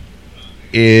here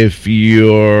if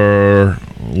you're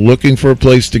looking for a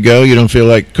place to go, you don't feel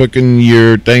like cooking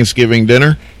your Thanksgiving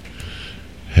dinner,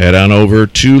 head on over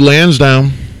to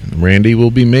Lansdowne. Randy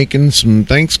will be making some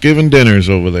Thanksgiving dinners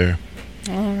over there.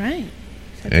 All right.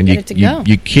 And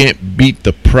you can't beat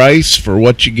the price for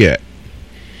what you get.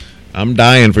 I'm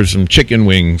dying for some chicken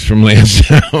wings from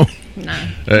Lansdowne. No.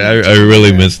 I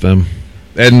really miss them.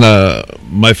 And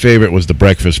my favorite was the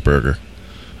breakfast burger.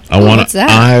 What's that?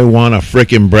 I want a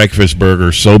frickin' breakfast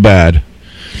burger so bad.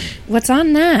 What's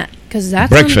on that? Because that's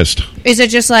breakfast. Is it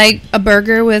just like a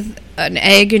burger with an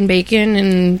egg and bacon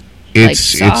and it's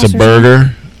sauce a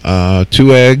burger,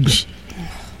 2 eggs,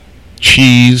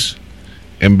 cheese,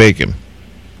 and bacon,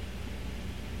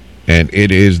 and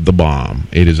it is the bomb.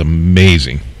 It is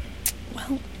amazing.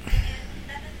 Well,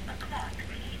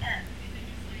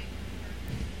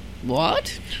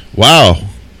 what? Wow.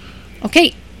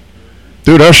 Okay.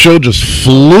 Dude, our show just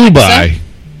flew by.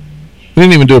 We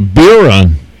didn't even do a beer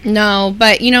run. No,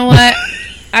 but you know what?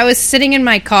 I was sitting in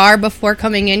my car before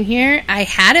coming in here. I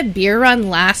had a beer run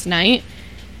last night,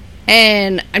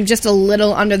 and I'm just a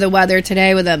little under the weather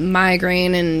today with a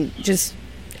migraine and just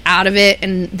out of it,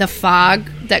 and the fog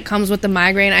that comes with the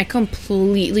migraine. I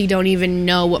completely don't even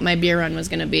know what my beer run was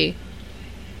going to be.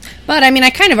 But, I mean, I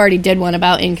kind of already did one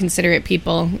about inconsiderate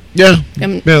people. Yeah,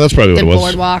 that's probably what it was. The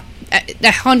boardwalk.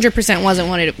 100% wasn't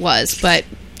what it was, but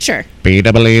sure.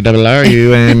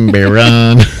 B-double-E-double-R-U-M beer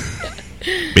run.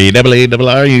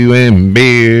 B-double-E-double-R-U-M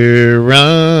beer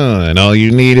run. All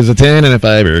you need is a 10 and a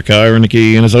 5, or a car and a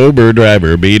key and a sober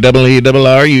driver.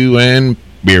 B-double-E-double-R-U-M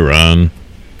beer run.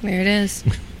 There it is.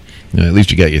 Yeah, at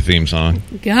least you got your theme song.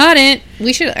 Got it.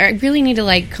 I really need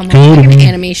to, come up with an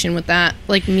animation with that.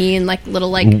 Like me and,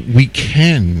 little, We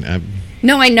can.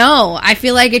 No, I know. I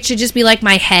feel like it should just be,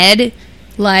 my head,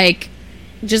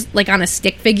 just, on a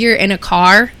stick figure in a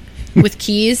car with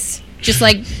keys. Just,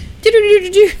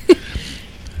 do-do-do-do-do.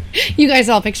 You guys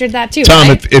all pictured that, too, Tom,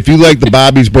 right? if you like the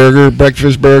Bobby's Burger,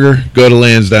 breakfast burger, go to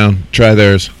Lansdowne. Try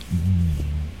theirs.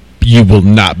 You will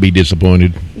not be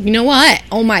disappointed. You know what?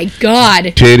 Oh, my God.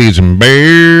 Titties and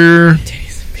beer.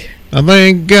 I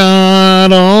thank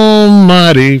God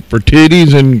Almighty for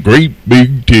titties and great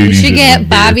big titties. You should get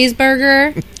Bobby's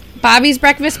Burger, Bobby's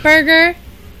Breakfast Burger,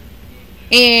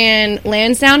 and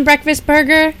Lansdowne Breakfast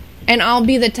Burger, and I'll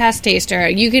be the test taster.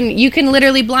 You can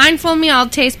literally blindfold me. I'll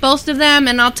taste both of them,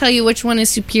 and I'll tell you which one is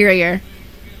superior.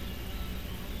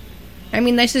 I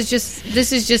mean, this is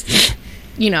just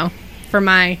for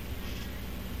my.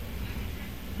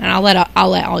 And I'll let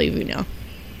all of you know.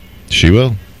 She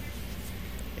will.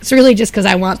 It's really just because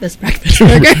I want this breakfast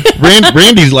burger.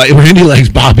 Randy likes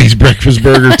Bobby's breakfast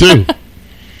burger too.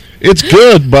 It's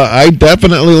good, but I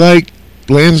definitely like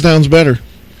Lansdowne's better.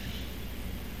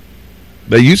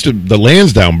 The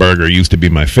Lansdowne burger used to be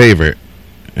my favorite,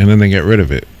 and then they got rid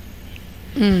of it.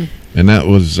 And that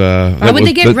was why would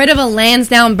they get rid of a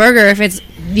Lansdowne burger if it's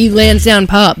the Lansdowne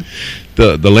pub?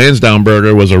 The Lansdowne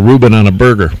burger was a Reuben on a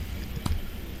burger.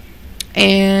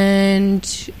 And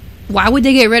why would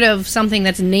they get rid of something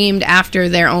that's named after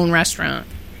their own restaurant?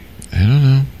 I don't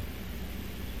know.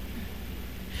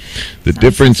 The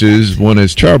difference is one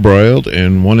is charbroiled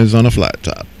and one is on a flat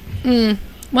top.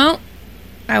 Well,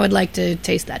 I would like to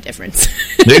taste that difference.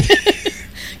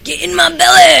 Get in my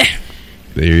belly.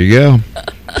 There you go.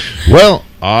 Well,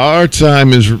 our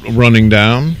time is running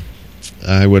down.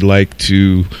 I would like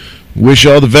to wish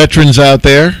all the veterans out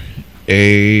there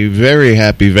a very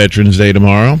happy Veterans Day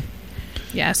tomorrow.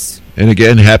 Yes. And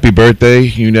again, happy birthday,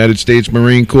 United States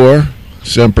Marine Corps,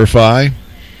 Semper Fi.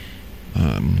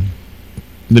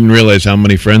 Didn't realize how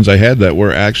many friends I had that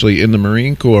were actually in the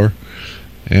Marine Corps.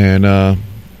 And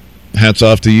hats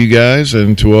off to you guys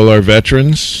and to all our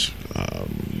veterans.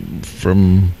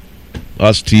 From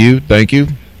us to you, thank you.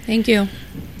 Thank you.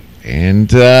 And,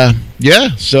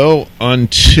 so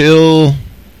until...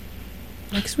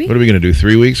 Next week? What are we going to do,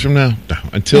 3 weeks from now? No,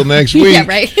 until next week. Yeah,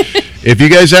 right. If you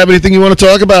guys have anything you want to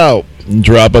talk about,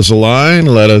 drop us a line,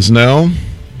 let us know.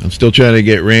 I'm still trying to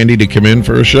get Randy to come in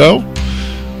for a show.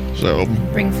 So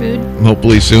bring food?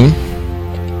 Hopefully soon.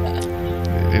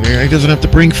 He doesn't have to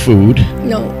bring food.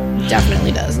 No,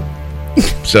 definitely doesn't.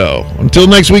 So, until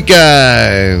next week,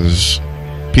 guys.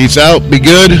 Peace out. Be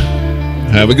good.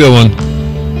 Have a good one.